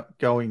them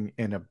going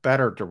in a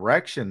better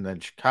direction than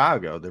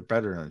Chicago. They're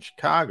better than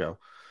Chicago.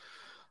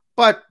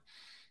 But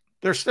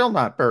they're still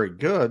not very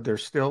good. They're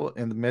still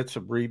in the midst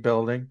of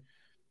rebuilding.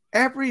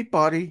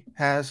 Everybody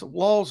has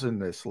lulls in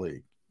this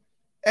league.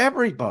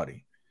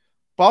 Everybody.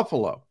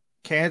 Buffalo,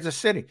 Kansas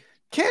City.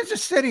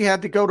 Kansas City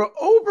had to go to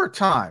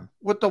overtime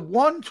with the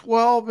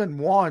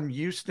 1-12-1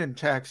 Houston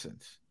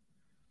Texans.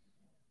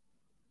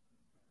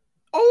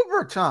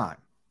 Overtime.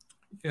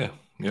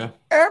 Yeah.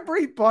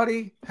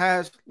 Everybody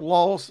has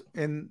lulls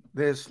in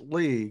this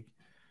league.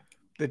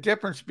 The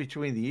difference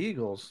between the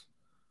Eagles,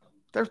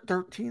 they're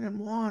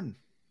 13-1.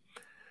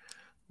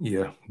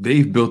 Yeah,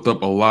 they've built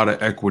up a lot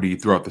of equity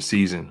throughout the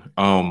season,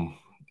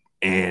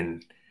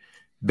 and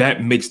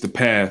that makes the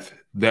path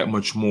that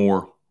much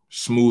more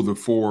smoother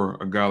for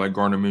a guy like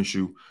Gardner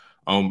Minshew.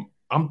 I'm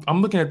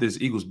looking at this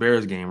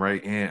Eagles-Bears game,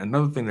 right? And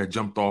another thing that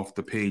jumped off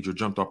the page or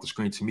jumped off the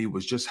screen to me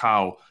was just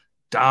how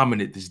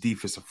dominant this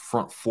defensive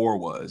front four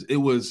was. It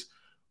was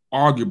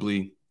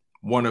arguably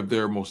one of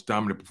their most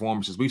dominant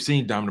performances. We've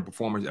seen dominant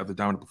performance after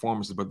dominant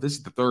performances, but this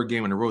is the third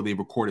game in a row they've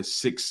recorded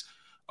 6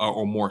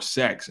 or more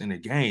sacks in a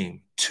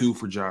game. 2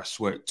 for Josh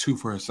Sweat, 2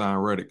 for Hassan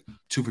Reddick,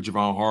 2 for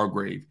Javon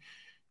Hargrave.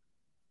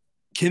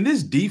 Can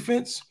this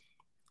defense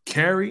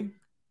carry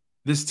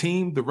this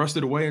team the rest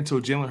of the way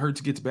until Jalen Hurts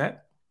gets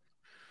back?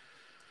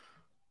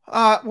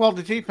 Well,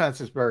 the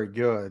defense is very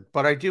good,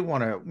 but I do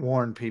want to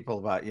warn people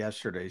about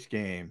yesterday's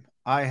game.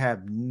 I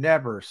have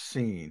never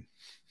seen,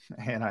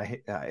 and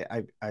I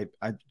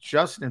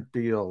Justin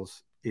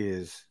Fields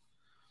is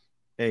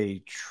a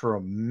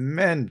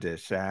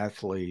tremendous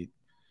athlete,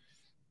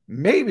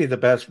 maybe the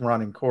best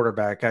running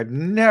quarterback. I've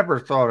never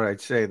thought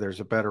I'd say there's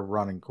a better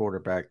running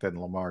quarterback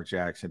than Lamar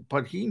Jackson,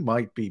 but he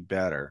might be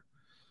better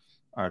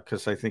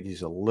because I think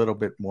he's a little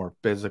bit more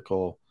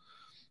physical,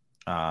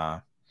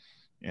 and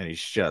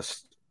he's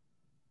just,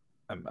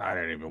 I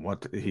don't even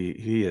want to,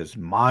 he is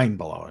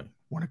mind-blowing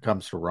when it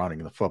comes to running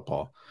the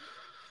football.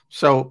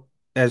 So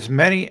as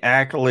many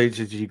accolades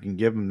as you can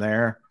give him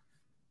there,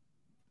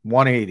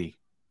 180.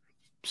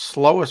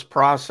 Slowest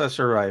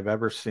processor I've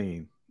ever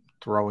seen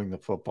throwing the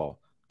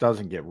football.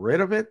 Doesn't get rid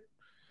of it.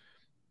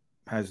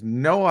 Has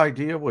no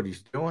idea what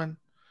he's doing.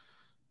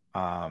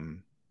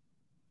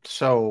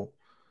 So,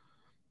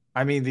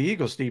 I mean, the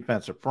Eagles'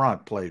 defensive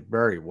front played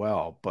very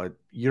well, but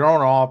you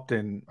don't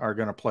often are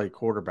going to play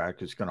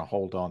quarterback who's going to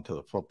hold on to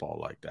the football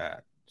like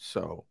that.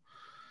 So,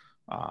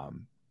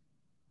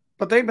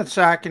 but they've been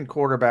sacking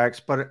quarterbacks.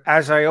 But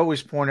as I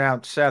always point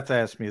out, Seth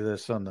asked me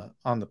this on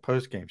the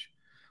post game.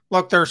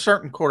 Look, there are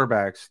certain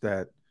quarterbacks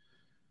that,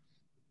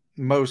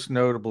 most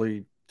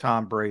notably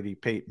Tom Brady,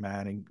 Peyton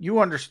Manning. You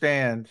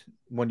understand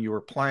when you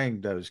were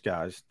playing those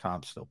guys.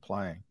 Tom's still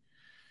playing.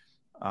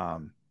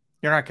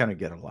 You're not going to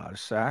get a lot of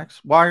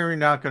sacks. Why are you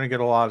not going to get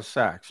a lot of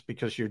sacks?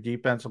 Because your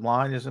defensive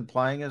line isn't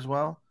playing as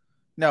well?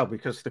 No,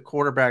 because the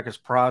quarterback is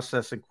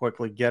processing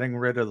quickly, getting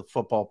rid of the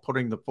football,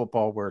 putting the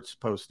football where it's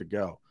supposed to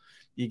go.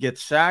 You get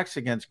sacks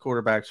against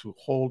quarterbacks who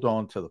hold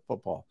on to the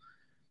football.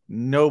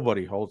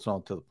 Nobody holds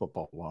on to the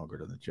football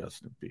longer than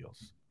Justin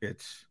Fields.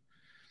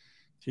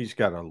 He's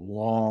got a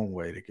long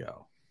way to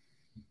go.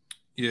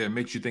 Yeah, it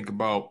makes you think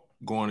about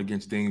going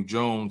against Daniel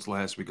Jones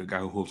last week, a guy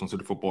who holds onto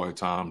the football at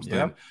times.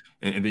 Yep.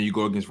 And then you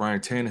go against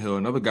Ryan Tannehill,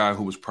 another guy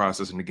who was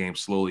processing the game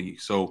slowly.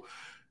 So,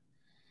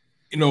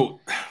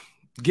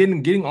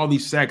 getting all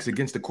these sacks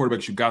against the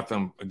quarterbacks you got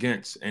them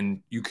against,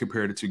 and you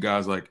compare it to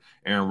guys like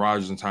Aaron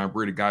Rodgers and Tom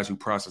Brady, guys who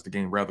process the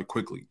game rather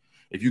quickly.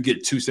 If you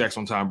get 2 sacks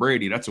on Tom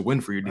Brady, that's a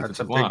win for your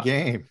defensive line. That's a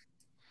big game.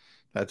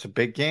 That's a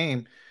big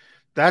game.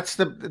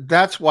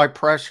 That's why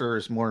pressure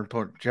is more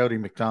important. Jody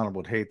McDonald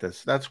would hate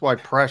this. That's why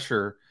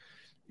pressure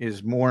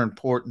is more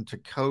important to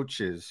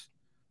coaches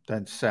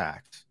than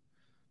sacks,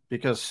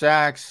 because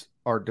sacks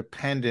are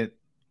dependent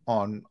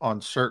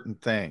on certain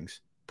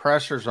things.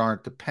 Pressures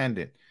aren't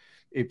dependent.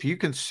 If you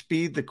can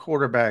speed the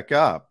quarterback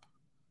up,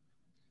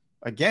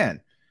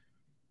 again,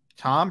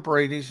 Tom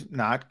Brady's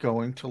not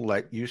going to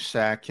let you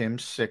sack him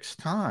 6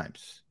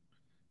 times.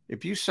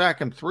 If you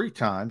sack him 3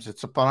 times,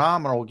 it's a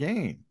phenomenal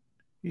game.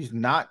 He's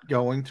not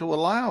going to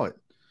allow it.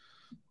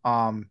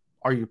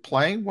 Are you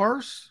playing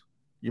worse?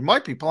 You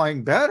might be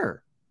playing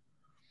better.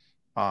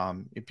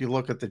 If you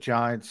look at the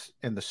Giants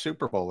in the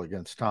Super Bowl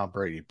against Tom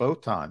Brady,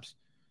 both times,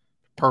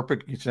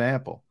 perfect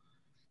example.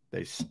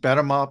 They sped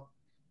him up,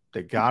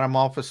 they got him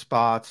off of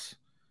spots,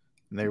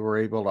 and they were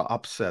able to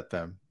upset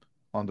them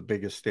on the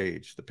biggest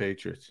stage, the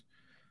Patriots.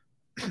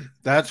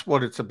 That's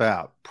what it's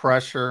about,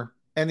 pressure.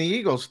 And the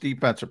Eagles'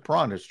 defensive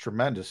front is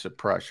tremendous at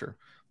pressure.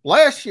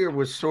 Last year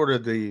was sort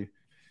of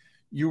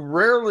you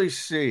rarely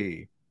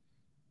see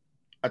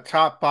a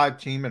top 5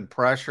 team in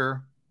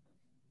pressure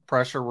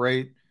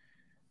rate,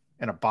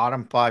 and a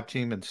bottom 5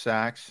 team in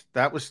sacks.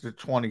 That was the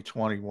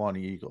 2021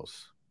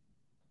 Eagles.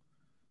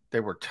 They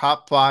were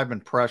top 5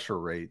 in pressure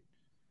rate,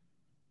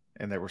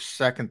 and they were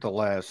second to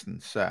last in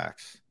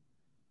sacks.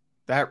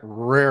 That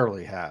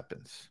rarely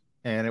happens.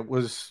 And it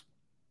was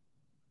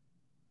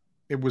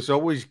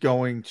always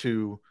going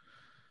to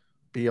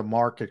be a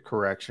market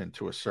correction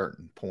to a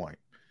certain point.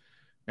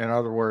 In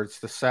other words,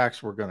 the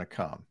sacks were going to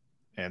come,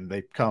 and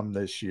they've come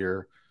this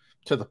year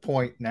to the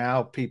point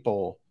now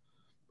people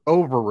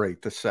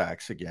overrate the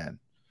sacks again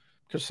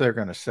because they're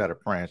going to set a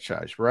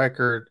franchise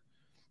record.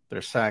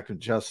 They're sacking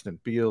Justin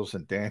Fields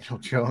and Daniel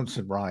Jones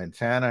and Ryan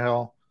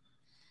Tannehill.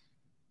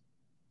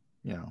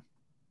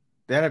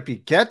 Then if you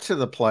get to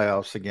the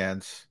playoffs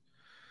against,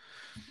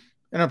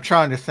 and I'm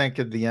trying to think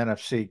of the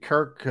NFC,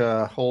 Kirk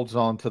holds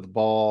on to the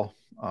ball.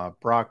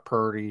 Brock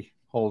Purdy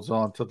holds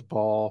on to the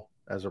ball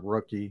as a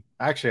rookie.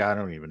 Actually, I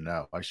don't even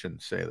know. I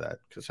shouldn't say that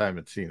because I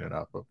haven't seen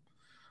enough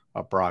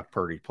of Brock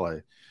Purdy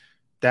play.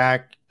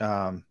 Dak,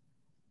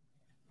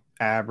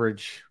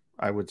 average,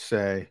 I would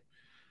say,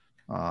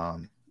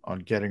 on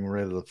getting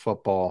rid of the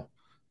football.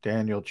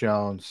 Daniel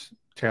Jones,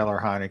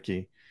 Taylor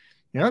Heineke.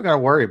 You're not going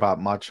to worry about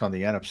much on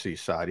the NFC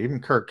side. Even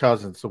Kirk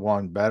Cousins, the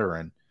one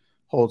veteran,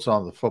 holds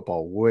on to the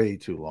football way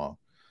too long.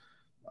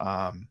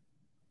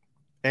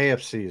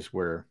 AFC is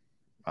where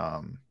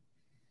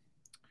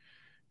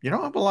you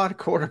don't have a lot of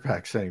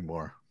quarterbacks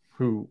anymore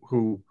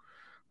who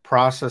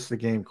process the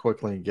game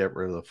quickly and get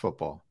rid of the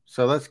football.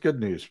 So that's good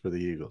news for the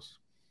Eagles.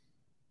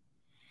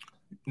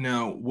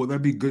 Now, will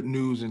that be good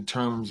news in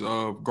terms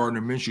of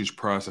Gardner Minshew's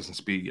processing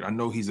speed? I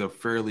know he's a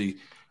fairly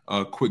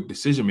quick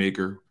decision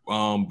maker,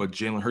 but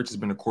Jalen Hurts has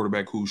been a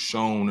quarterback who's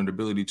shown an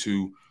ability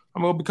to,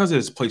 because of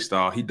his play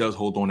style, he does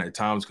hold on at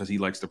times because he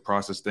likes to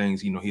process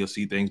things. He'll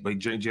see things, but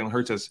Jalen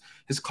Hurts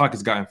his clock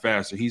has gotten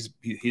faster.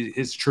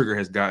 His trigger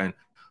has gotten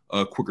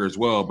quicker as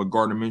well. But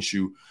Gardner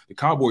Minshew, the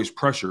Cowboys'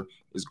 pressure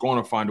is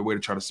going to find a way to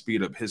try to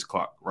speed up his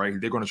clock, right?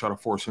 They're going to try to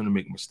force him to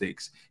make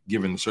mistakes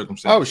given the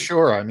circumstances. Oh,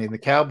 sure. The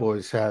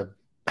Cowboys have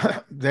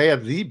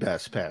the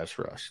best pass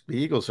rush. The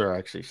Eagles are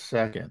actually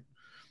second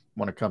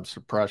when it comes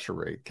to pressure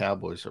rate.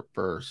 Cowboys are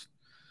first.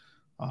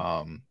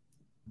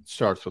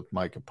 Starts with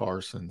Micah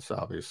Parsons,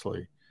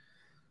 obviously,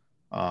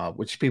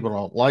 which people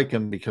don't like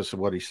him because of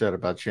what he said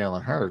about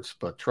Jalen Hurts.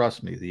 But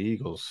trust me, the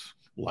Eagles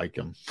like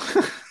him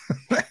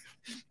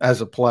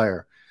as a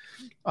player.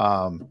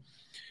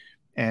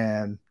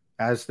 And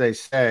as they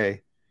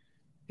say,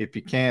 if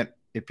you can't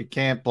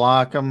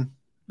block him,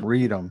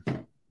 read him.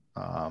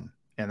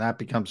 And that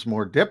becomes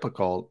more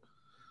difficult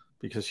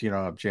because you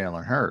don't have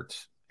Jalen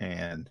Hurts,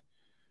 and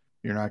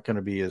you're not going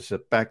to be as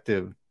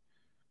effective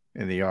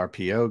in the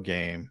RPO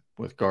game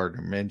with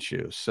Gardner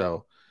Minshew.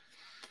 So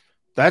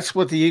that's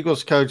what the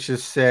Eagles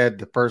coaches said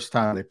the first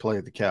time they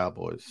played the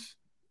Cowboys.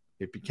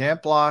 If you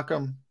can't block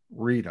them,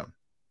 read them.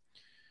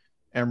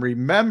 And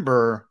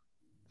remember,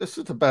 this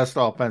is the best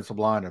offensive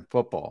line in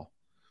football.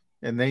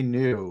 And they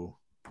knew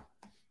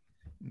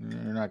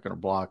you're not going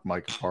to block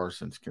Micah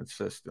Parsons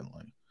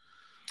consistently.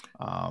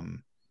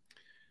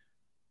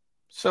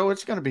 So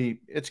it's going to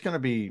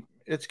be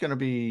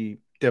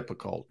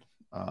difficult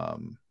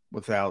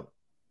without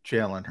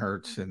Jalen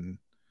Hurts and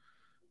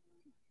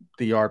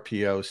the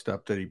RPO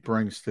stuff that he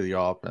brings to the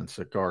offense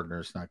that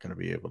Gardner's not going to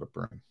be able to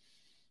bring.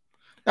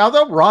 Now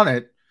they'll run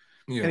it,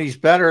 and he's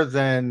better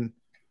than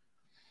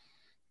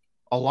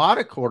a lot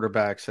of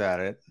quarterbacks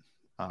at it,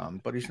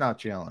 but he's not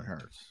Jalen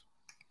Hurts.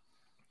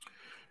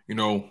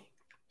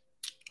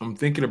 I'm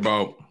thinking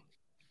about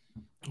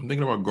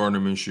Gardner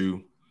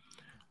Minshew.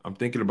 I'm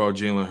thinking about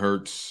Jalen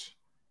Hurts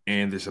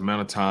and this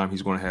amount of time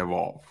he's going to have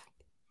off.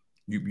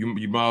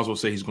 You might as well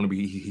say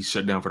he's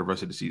shut down for the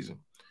rest of the season.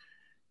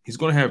 He's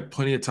going to have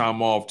plenty of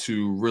time off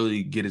to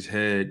really get his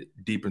head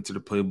deep into the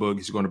playbook.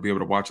 He's going to be able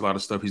to watch a lot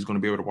of stuff. He's going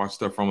to be able to watch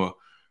stuff from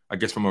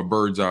a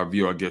bird's eye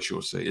view, I guess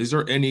you'll say. Is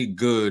there any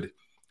good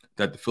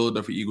that the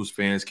Philadelphia Eagles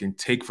fans can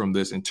take from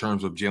this in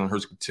terms of Jalen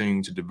Hurts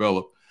continuing to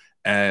develop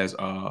as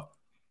a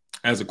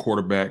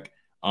quarterback,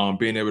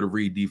 being able to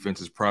read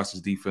defenses, process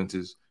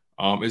defenses?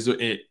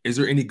 Is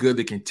there any good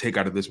they can take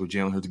out of this with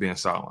Jalen Hurts being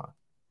sidelined?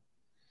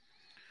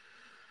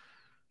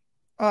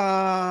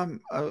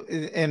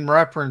 In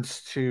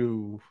reference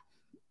to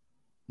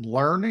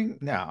learning,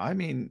 no.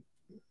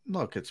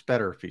 Look, it's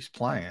better if he's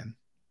playing,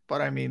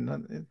 but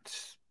it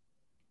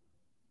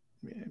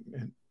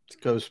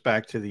goes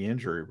back to the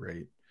injury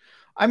rate.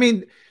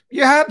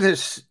 You have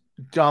this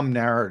dumb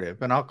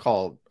narrative, and I'll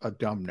call it a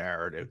dumb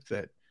narrative,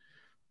 that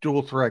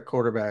dual threat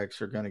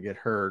quarterbacks are going to get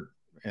hurt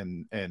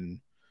and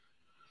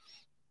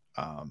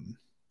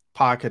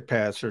pocket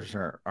passers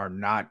are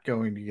not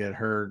going to get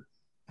hurt.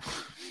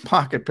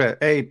 Pocket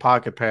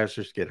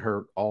passers get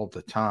hurt all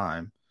the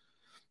time.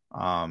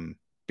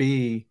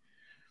 B,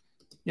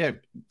 yeah,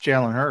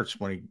 Jalen Hurts,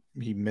 when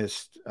he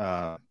missed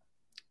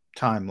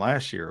time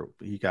last year,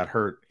 he got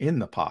hurt in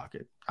the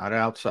pocket, not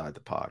outside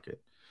the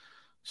pocket.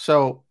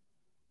 So,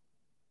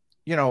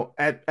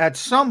 at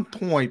some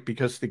point,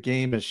 because the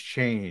game has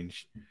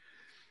changed,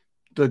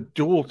 the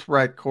dual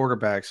threat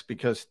quarterbacks,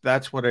 because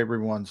that's what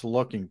everyone's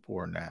looking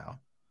for now,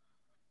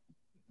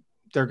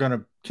 they're going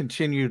to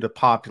continue to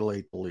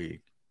populate the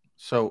league.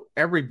 So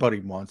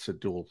everybody wants a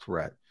dual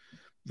threat.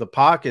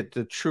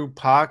 The true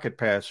pocket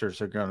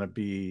passers are going to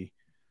be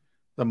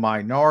the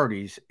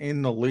minorities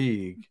in the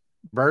league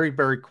very,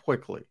 very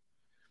quickly.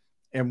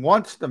 And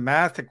once the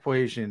math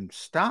equation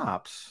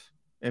stops,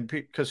 and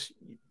because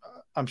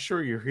I'm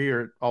sure you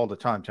hear it all the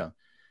time, Tom,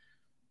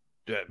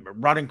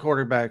 running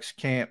quarterbacks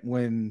can't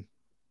win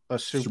a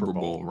Super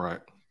Bowl,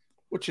 right?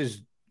 Which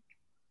is,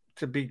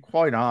 to be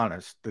quite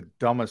honest, the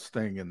dumbest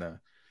thing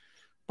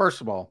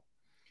first of all,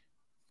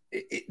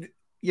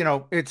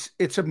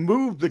 it's a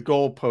move the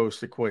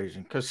goalpost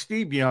equation, because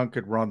Steve Young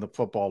could run the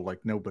football like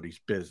nobody's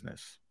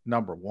business,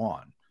 number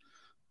one.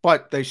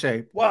 But they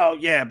say, well,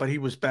 yeah, but he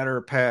was better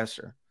a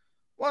passer.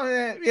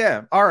 Well,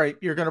 yeah, all right,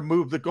 you're going to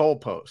move the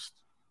goalpost.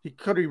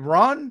 Could he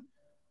run?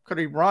 Could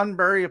he run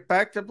very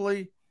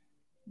effectively?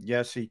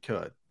 Yes, he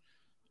could.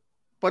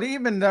 But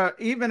even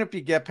if you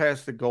get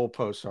past the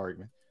goalpost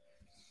argument,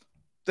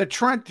 the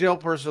Trent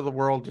Dilfers of the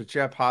world, the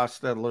Jeff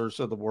Hostettlers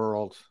of the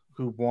world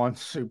who won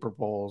Super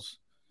Bowls,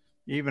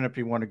 even if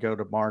you want to go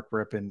to Mark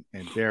Rippon,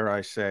 and dare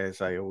I say,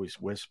 as I always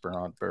whisper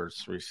on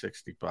Birds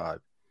 365,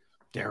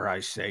 dare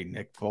I say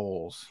Nick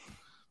Foles.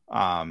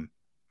 And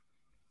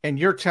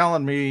you're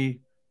telling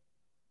me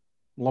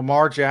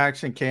Lamar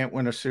Jackson can't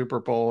win a Super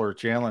Bowl, or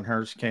Jalen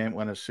Hurts can't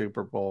win a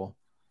Super Bowl?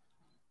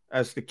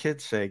 As the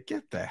kids say,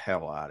 get the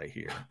hell out of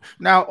here.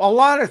 Now, a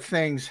lot of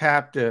things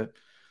have to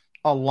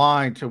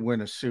align to win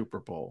a Super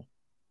Bowl.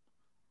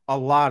 A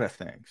lot of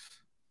things.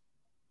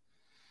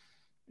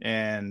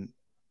 And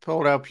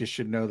Philadelphia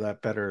should know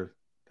that better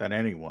than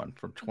anyone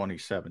from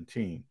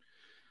 2017.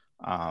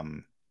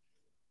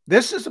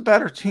 This is a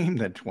better team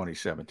than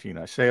 2017.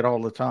 I say it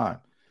all the time.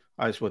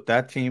 I was with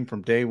that team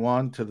from day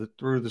one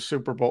through the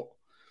Super Bowl.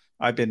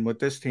 I've been with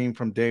this team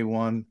from day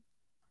one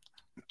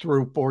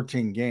through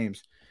 14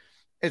 games.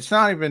 It's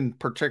not even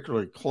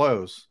particularly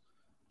close.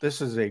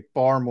 This is a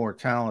far more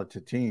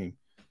talented team.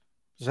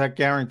 Does that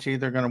guarantee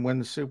they're going to win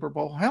the Super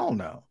Bowl? Hell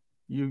no.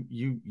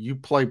 You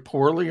play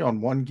poorly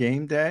on one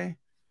game day.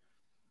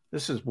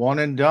 This is one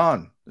and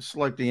done. This is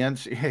like the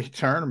NCAA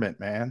tournament,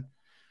 man.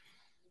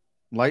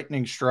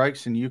 Lightning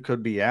strikes and you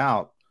could be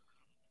out.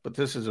 But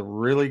this is a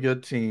really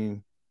good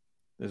team.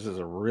 This is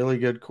a really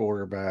good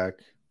quarterback.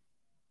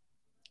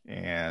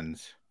 And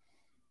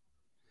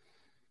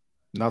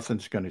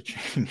nothing's going to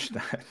change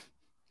that.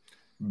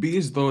 Be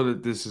as though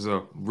that this is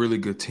a really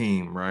good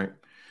team, right?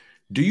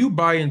 Do you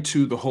buy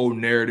into the whole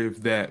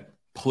narrative that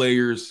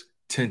players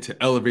tend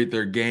to elevate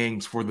their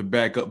games for the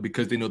backup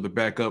because they know the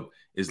backup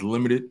is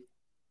limited?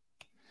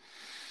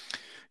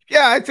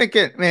 Yeah, I think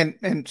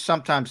and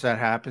sometimes that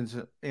happens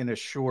in a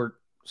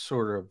short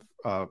sort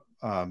of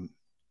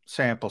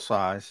sample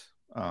size.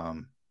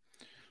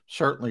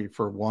 Certainly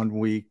for 1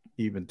 week,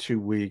 even 2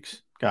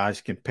 weeks,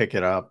 guys can pick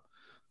it up.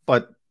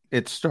 But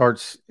it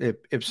starts,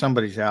 if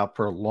somebody's out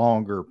for a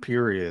longer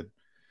period,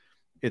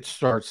 it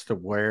starts to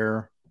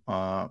wear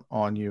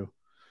on you.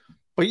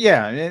 But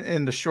yeah,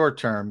 in the short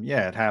term,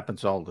 yeah, it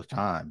happens all the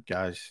time.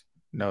 Guys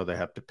know they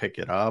have to pick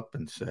it up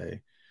and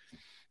say,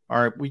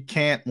 all right, we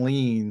can't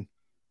lean.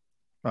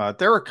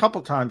 There were a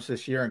couple times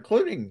this year,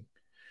 including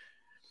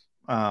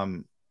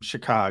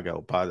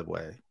Chicago, by the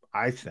way,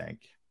 I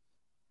think,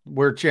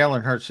 where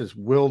Jalen Hurts has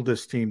willed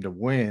this team to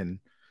win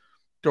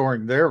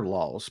during their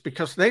lulls,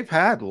 because they've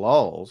had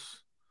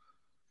lulls,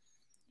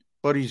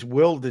 but he's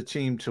willed the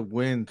team to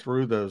win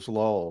through those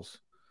lulls.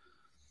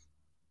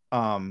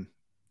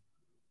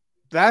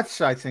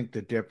 That's, I think,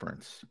 the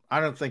difference.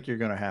 I don't think you're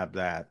going to have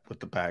that with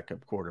the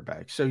backup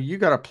quarterback. So you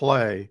got to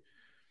play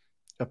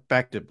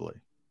effectively.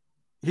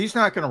 He's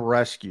not going to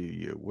rescue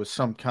you with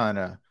some kind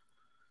of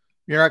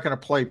 – you're not going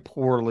to play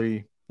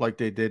poorly like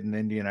they did in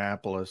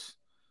Indianapolis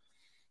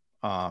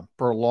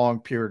for a long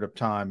period of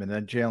time, and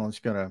then Jalen's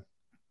going to,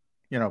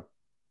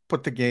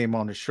 put the game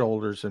on his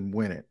shoulders and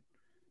win it.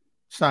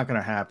 It's not going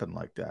to happen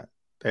like that.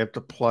 They have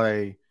to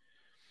play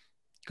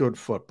good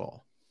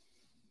football.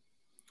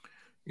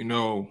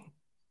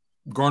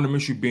 Gardner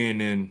Minshew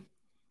being in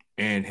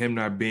and him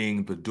not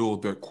being the dual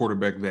threat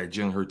quarterback that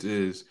Jalen Hurts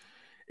is,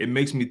 it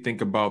makes me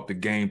think about the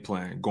game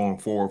plan going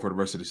forward for the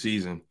rest of the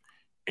season.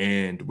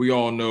 And we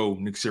all know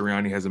Nick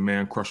Sirianni has a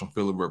man crush on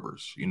Phillip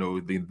Rivers.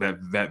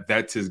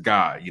 That's his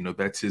guy.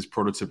 That's his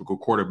prototypical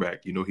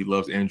quarterback. He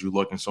loves Andrew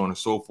Luck and so on and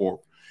so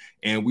forth.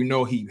 And we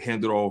know he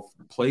handed off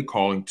play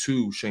calling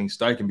to Shane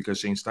Steichen because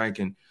Shane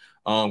Steichen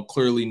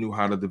clearly knew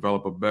how to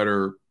develop a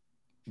better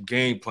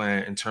game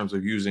plan in terms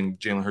of using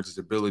Jalen Hurts'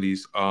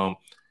 abilities at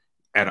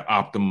an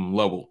optimum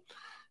level.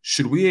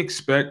 Should we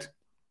expect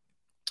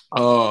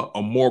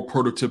a more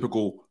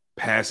prototypical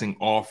passing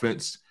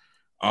offense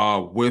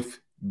with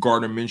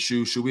Gardner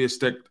Minshew? Should we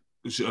expect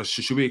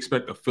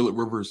a Phillip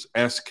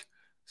Rivers-esque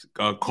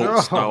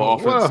Colts style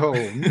offense?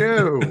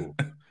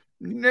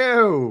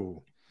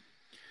 Whoa,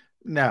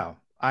 no.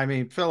 I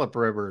mean, Phillip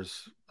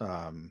Rivers,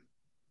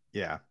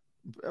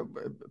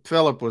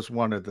 Phillip was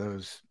one of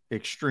those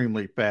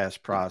extremely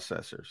fast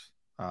processors,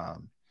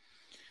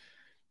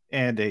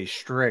 and a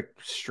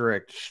strict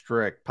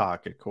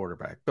pocket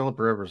quarterback. Phillip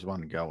Rivers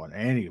wasn't going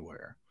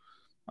anywhere.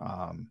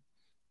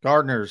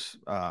 Gardner's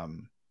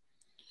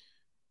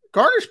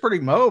pretty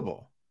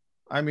mobile.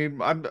 I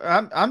mean,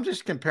 I'm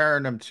just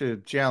comparing him to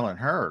Jalen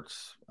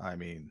Hurts. I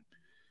mean,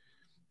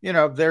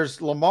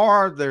 there's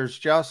Lamar, there's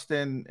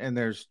Justin, and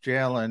there's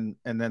Jalen,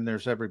 and then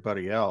there's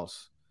everybody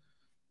else.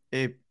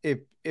 If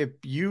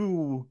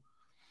you,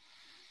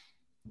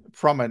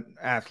 from an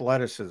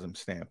athleticism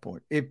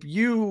standpoint, if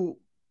you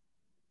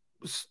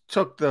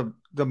took the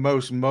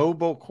most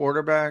mobile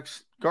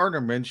quarterbacks,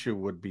 Gardner Minshew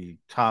would be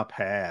top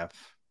half.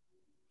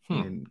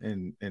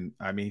 And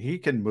I mean, he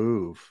can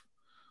move.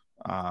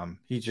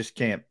 He just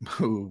can't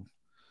move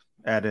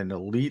at an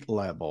elite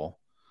level.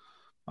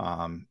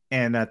 And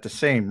at the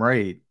same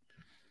rate,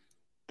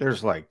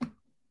 there's like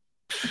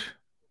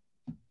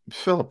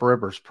Phillip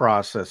Rivers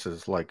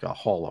processes like a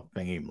Hall of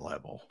Fame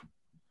level.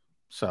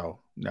 So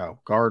no,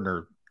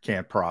 Gardner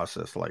can't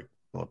process like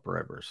Phillip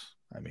Rivers.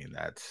 I mean,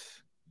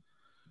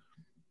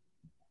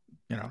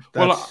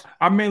 well,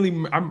 I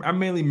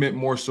mainly meant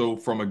more so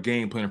from a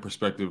game plan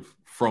perspective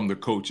from the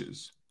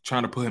coaches,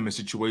 trying to put him in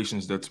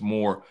situations that's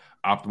more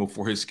optimal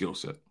for his skill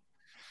set.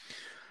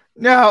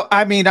 No,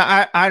 I mean,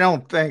 I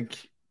don't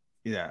think,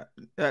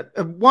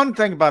 one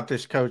thing about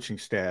this coaching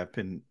staff,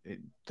 and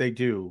they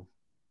do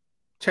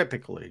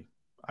typically,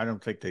 I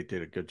don't think they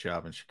did a good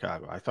job in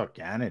Chicago. I thought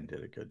Gannon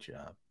did a good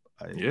job.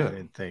 I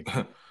didn't think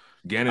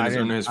Gannon is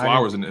earning his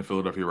flowers in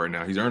Philadelphia right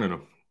now. He's earning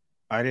them.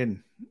 I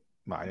didn't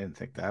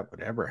think that would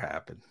ever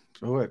happen.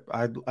 So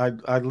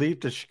I'd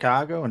leave to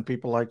Chicago and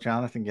people like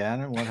Jonathan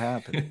Gannon. What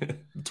happened?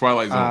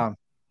 Twilight Zone.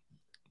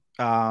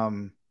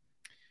 I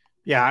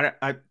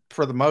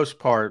for the most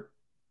part,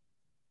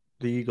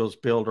 the Eagles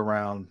build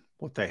around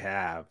what they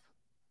have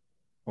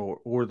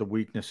or the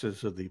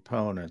weaknesses of the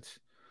opponents.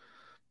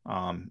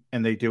 And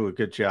they do a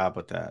good job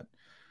with that.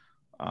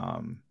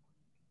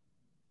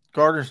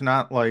 Gardner's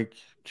not like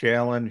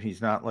Jalen.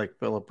 He's not like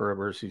Phillip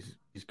Rivers. He's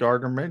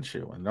Gardner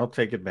Minshew, and they'll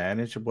take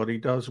advantage of what he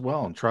does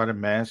well and try to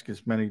mask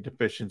as many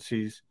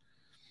deficiencies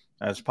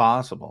as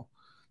possible.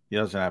 He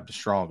doesn't have the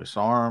strongest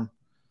arm,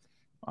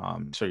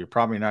 so you're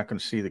probably not going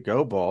to see the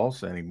go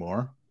balls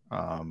anymore,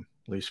 at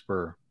least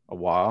for a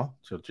while,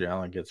 till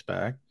Jalen gets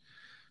back.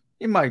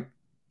 He might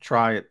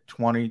try it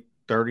 20,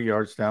 30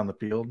 yards down the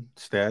field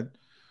instead.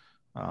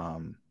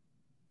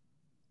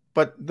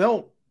 But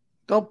they'll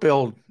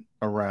build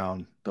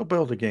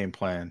a game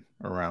plan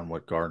around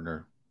what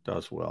Gardner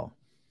does well.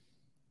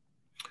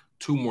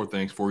 Two more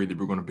things for you that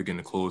we're going to begin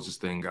to close this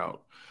thing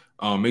out.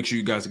 Make sure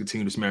you guys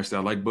continue to smash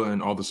that like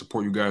button. All the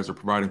support you guys are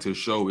providing to the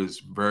show is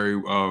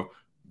very,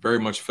 very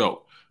much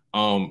felt.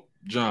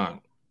 John,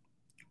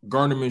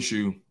 Gardner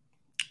Minshew,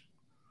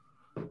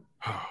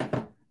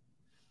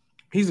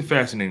 he's a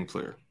fascinating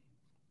player.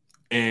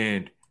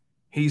 And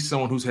he's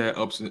someone who's had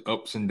ups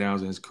and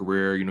downs in his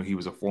career. He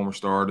was a former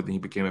starter, then he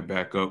became a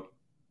backup.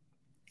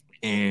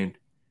 And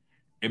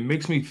it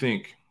makes me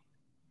think,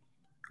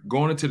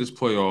 going into this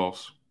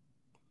playoffs,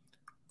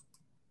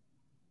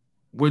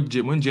 when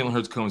Jalen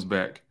Hurts comes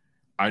back,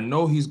 I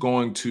know he's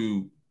going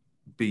to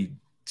be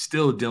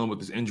still dealing with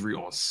this injury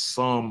on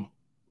some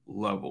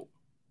level.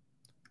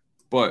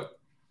 But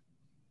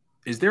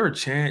is there a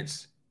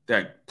chance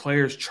that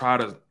players try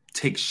to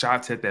take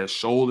shots at that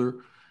shoulder?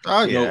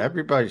 Oh, yeah,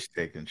 everybody's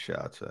taking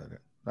shots at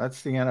it.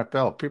 That's the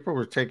NFL. People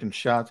were taking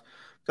shots.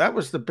 That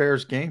was the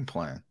Bears' game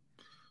plan.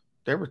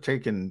 They were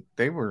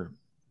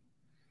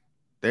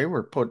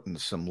putting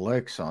some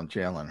licks on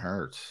Jalen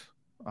Hurts.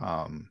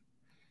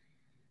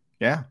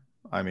 Yeah,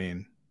 I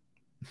mean,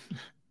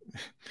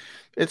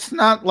 it's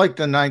not like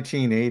the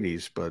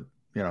 1980s, but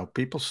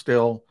people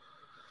still.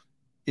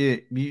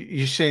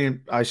 You see,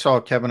 I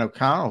saw Kevin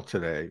O'Connell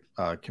today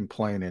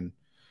complaining.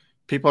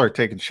 People are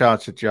taking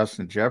shots at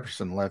Justin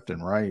Jefferson left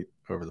and right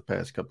over the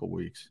past couple of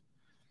weeks.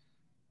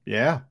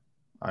 Yeah,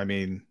 I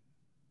mean,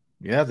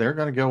 yeah, they're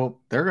going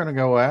to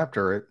go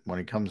after it when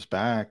he comes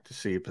back to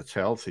see if it's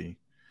healthy.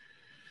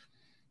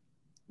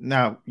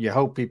 Now, you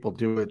hope people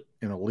do it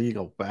in a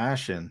legal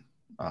fashion.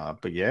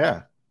 But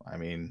yeah, I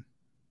mean,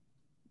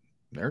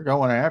 they're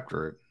going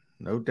after it.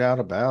 No doubt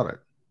about it.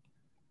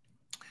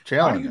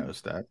 Jalen knows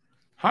that.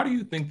 How do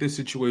you think this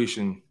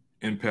situation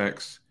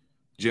impacts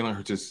Jalen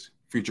Hurts'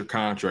 future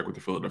contract with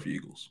the Philadelphia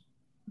Eagles?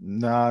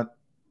 Not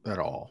at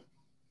all.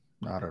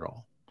 Not at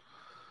all.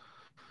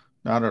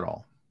 Not at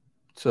all.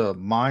 It's a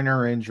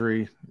minor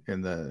injury in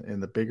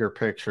the bigger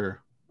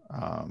picture.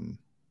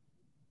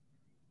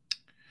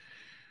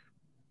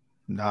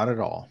 Not at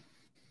all.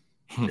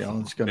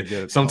 Jalen's going to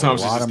get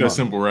sometimes it's just that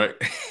simple, right?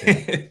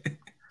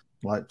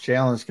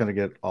 Jalen's going to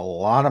get a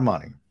lot of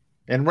money.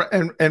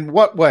 And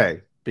what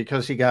way?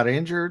 Because he got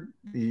injured?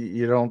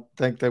 You don't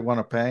think they want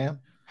to pay him?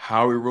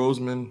 Howie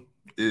Roseman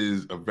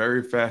is a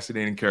very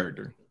fascinating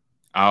character.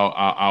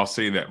 I'll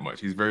say that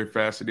much. He's very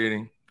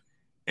fascinating.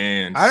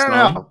 And I don't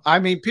know. I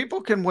mean,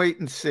 people can wait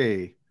and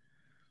see.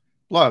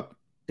 Look,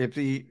 if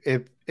you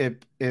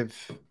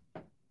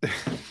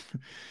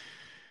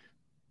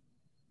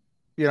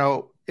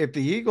know, if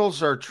the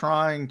Eagles are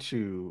trying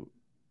to,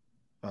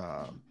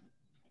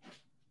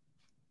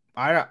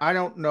 I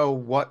don't know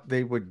what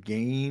they would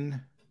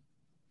gain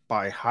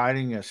by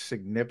hiding a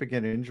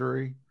significant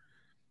injury,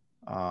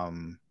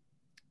 and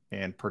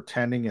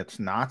pretending it's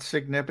not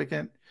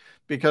significant,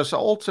 because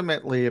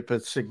ultimately, if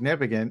it's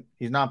significant,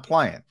 he's not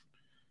playing.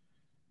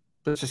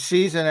 If it's a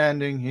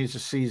season-ending, he's a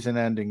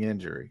season-ending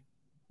injury,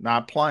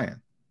 not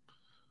playing.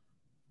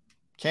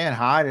 Can't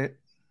hide it.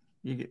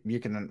 You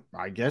can,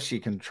 I guess, you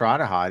can try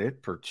to hide it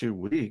for 2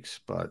 weeks,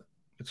 but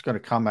it's going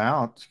to come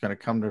out. It's going to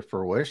come to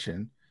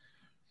fruition.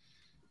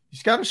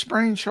 He's got a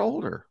sprained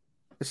shoulder.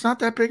 It's not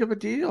that big of a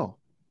deal.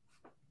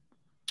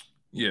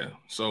 Yeah.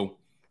 So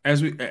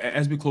as we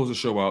close the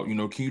show out,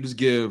 can you just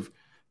give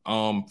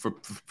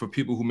for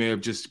people who may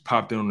have just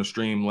popped in on the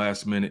stream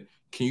last minute,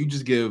 can you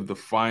just give the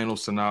final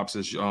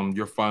synopsis,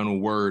 your final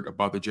word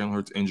about the Jalen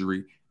Hurts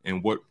injury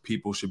and what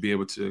people should be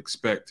able to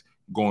expect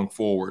going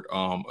forward,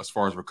 as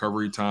far as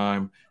recovery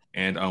time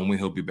and when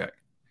he'll be back?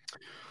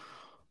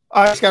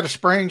 He's got a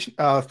sprained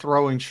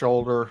throwing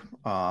shoulder.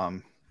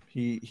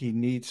 He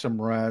needs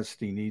some rest.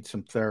 He needs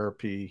some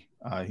therapy.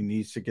 He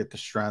needs to get the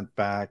strength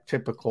back.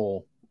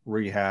 Typical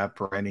rehab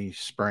for any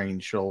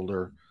sprained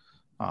shoulder.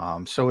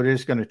 So it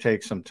is going to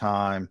take some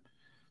time.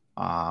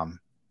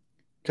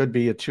 Could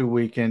be a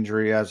 2-week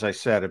injury. As I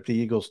said, if the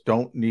Eagles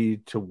don't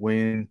need to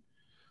win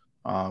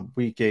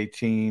week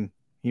 18,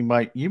 you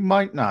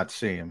might not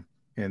see him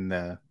in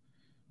the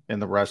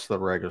rest of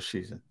the regular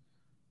season,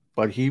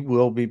 but he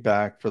will be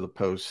back for the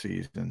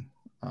postseason.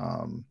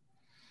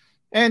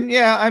 And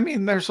yeah, I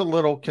mean, there's a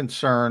little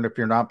concern if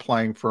you're not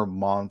playing for a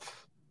month.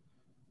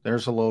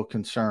 There's a little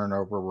concern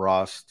over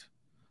rust,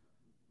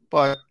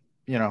 but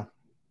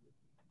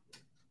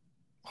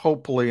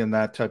hopefully in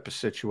that type of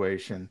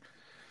situation,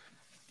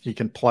 he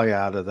can play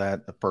out of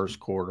that the first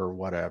quarter,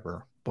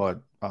 whatever.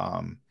 But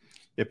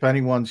if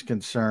anyone's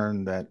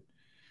concerned that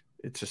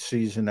it's a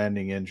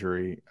season-ending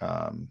injury,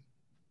 the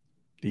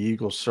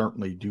Eagles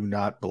certainly do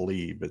not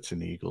believe it's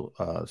an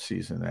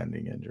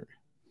season-ending injury.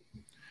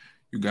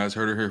 You guys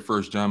heard it here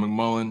first. John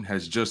McMullen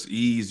has just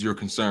eased your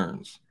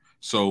concerns.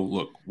 So,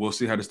 look, we'll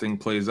see how this thing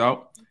plays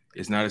out.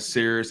 It's not as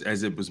serious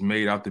as it was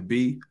made out to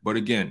be. But,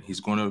 again, he's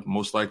going to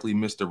most likely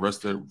miss the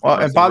rest of the Well,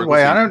 and by the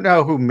way, I don't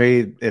know who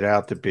made it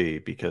out to be,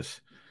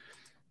 because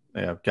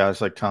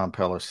guys like Tom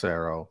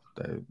Pelissero,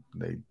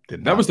 they did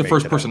not. That was the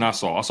first person I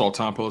saw. I saw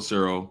Tom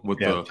Pelissero with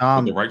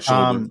the right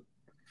shoulder.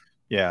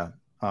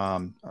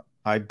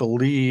 I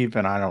believe,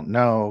 and I don't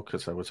know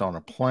because I was on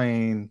a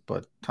plane,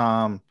 but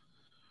Tom,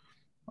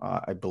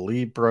 I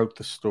believe, broke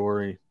the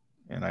story,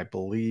 and I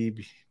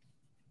believe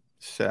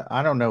said,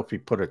 I don't know if he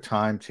put a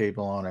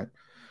timetable on it,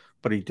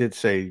 but he did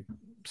say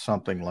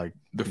something like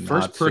the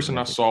first person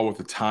I saw with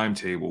the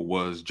timetable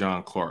was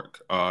John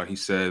Clark. He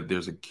said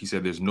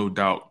there's no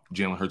doubt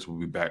Jalen Hurts will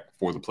be back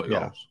for the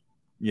playoffs.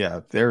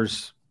 Yeah,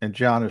 and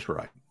John is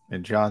right,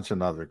 and John's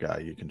another guy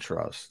you can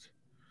trust,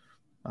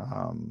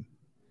 and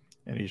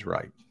he's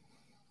right.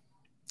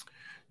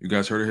 You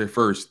guys heard it here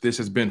first. This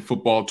has been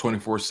Football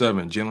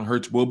 24/7. Jalen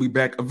Hurts will be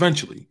back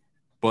eventually,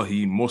 but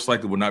he most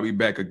likely will not be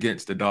back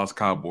against the Dallas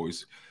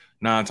Cowboys.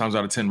 9 times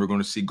out of 10, we're going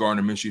to see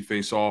Gardner Minshew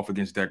face off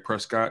against Dak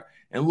Prescott.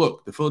 And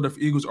look, the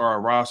Philadelphia Eagles are a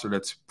roster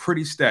that's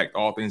pretty stacked,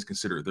 all things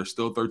considered. They're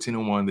still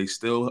 13-1.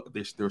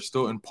 They're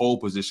still in pole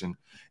position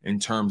in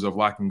terms of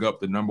locking up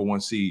the number 1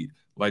 seed.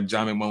 Like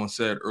John McMullen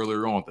said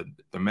earlier on,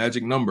 the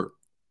magic number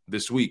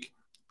this week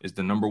is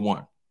the number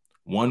 1.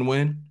 1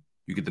 win,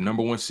 you get the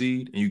number 1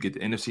 seed, and you get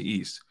the NFC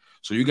East.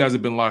 So you guys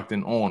have been locked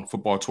in on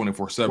Football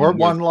 24/7. Or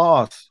one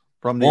loss.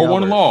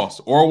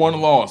 Or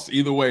one loss,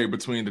 either way,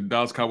 between the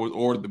Dallas Cowboys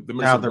or the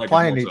Minnesota Now they're Vikings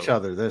playing also. each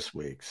other this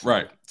week. So.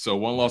 Right. So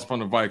one loss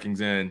from the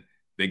Vikings, and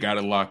they got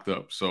it locked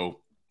up.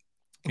 So,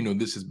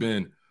 this has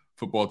been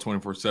Football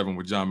 24/7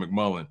 with John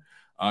McMullen.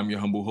 I'm your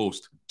humble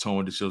host,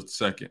 Tone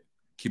DeShields II.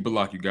 Keep it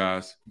locked, you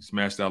guys.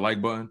 Smash that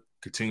like button.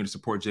 Continue to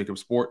support Jacob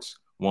Sports.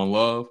 One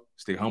love.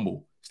 Stay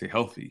humble. Stay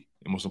healthy.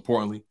 And most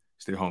importantly,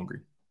 stay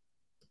hungry.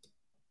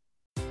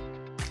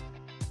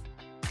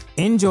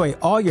 Enjoy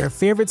all your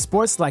favorite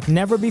sports like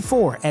never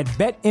before at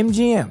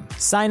BetMGM.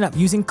 Sign up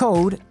using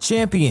code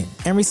CHAMPION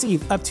and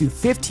receive up to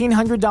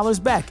 $1,500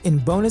 back in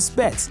bonus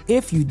bets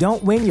if you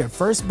don't win your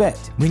first bet.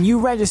 When you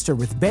register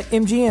with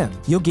BetMGM,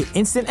 you'll get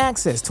instant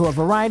access to a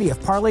variety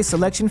of parlay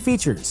selection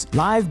features,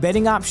 live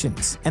betting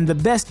options, and the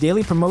best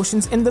daily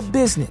promotions in the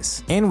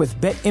business. And with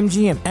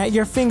BetMGM at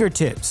your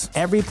fingertips,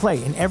 every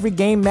play and every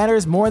game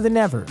matters more than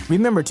ever.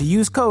 Remember to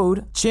use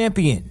code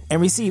CHAMPION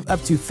and receive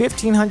up to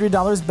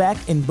 $1,500 back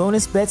in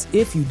bonus bets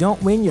if you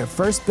don't win your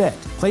first bet.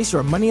 Place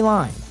your money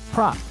line,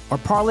 prop, or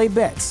parlay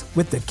bets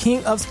with the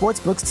king of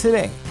sportsbooks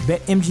today.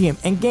 BetMGM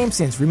and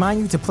GameSense remind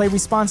you to play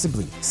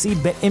responsibly. See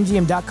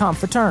BetMGM.com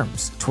for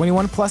terms.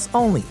 21 plus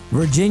only.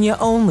 Virginia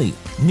only.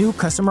 New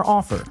customer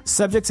offer.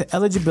 Subject to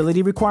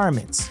eligibility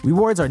requirements.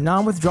 Rewards are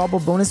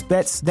non-withdrawable bonus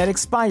bets that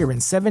expire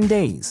in 7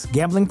 days.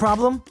 Gambling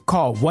problem?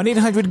 Call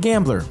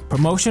 1-800-GAMBLER.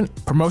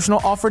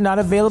 Promotional offer not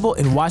available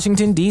in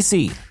Washington,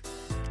 D.C.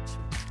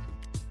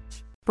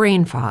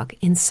 Brain fog,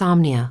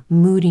 insomnia,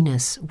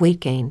 moodiness, weight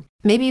gain.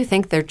 Maybe you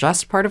think they're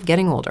just part of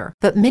getting older,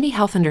 but MIDI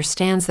Health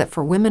understands that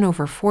for women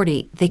over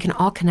 40, they can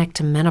all connect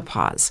to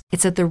menopause.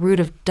 It's at the root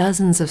of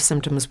dozens of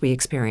symptoms we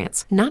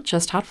experience, not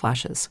just hot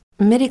flashes.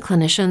 MIDI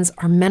clinicians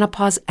are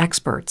menopause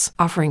experts,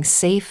 offering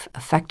safe,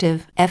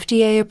 effective,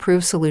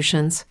 FDA-approved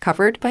solutions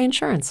covered by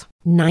insurance.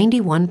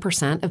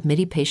 91% of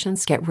MIDI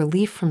patients get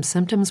relief from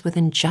symptoms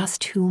within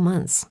just 2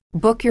 months.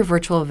 Book your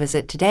virtual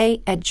visit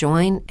today at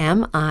joinmidi.com.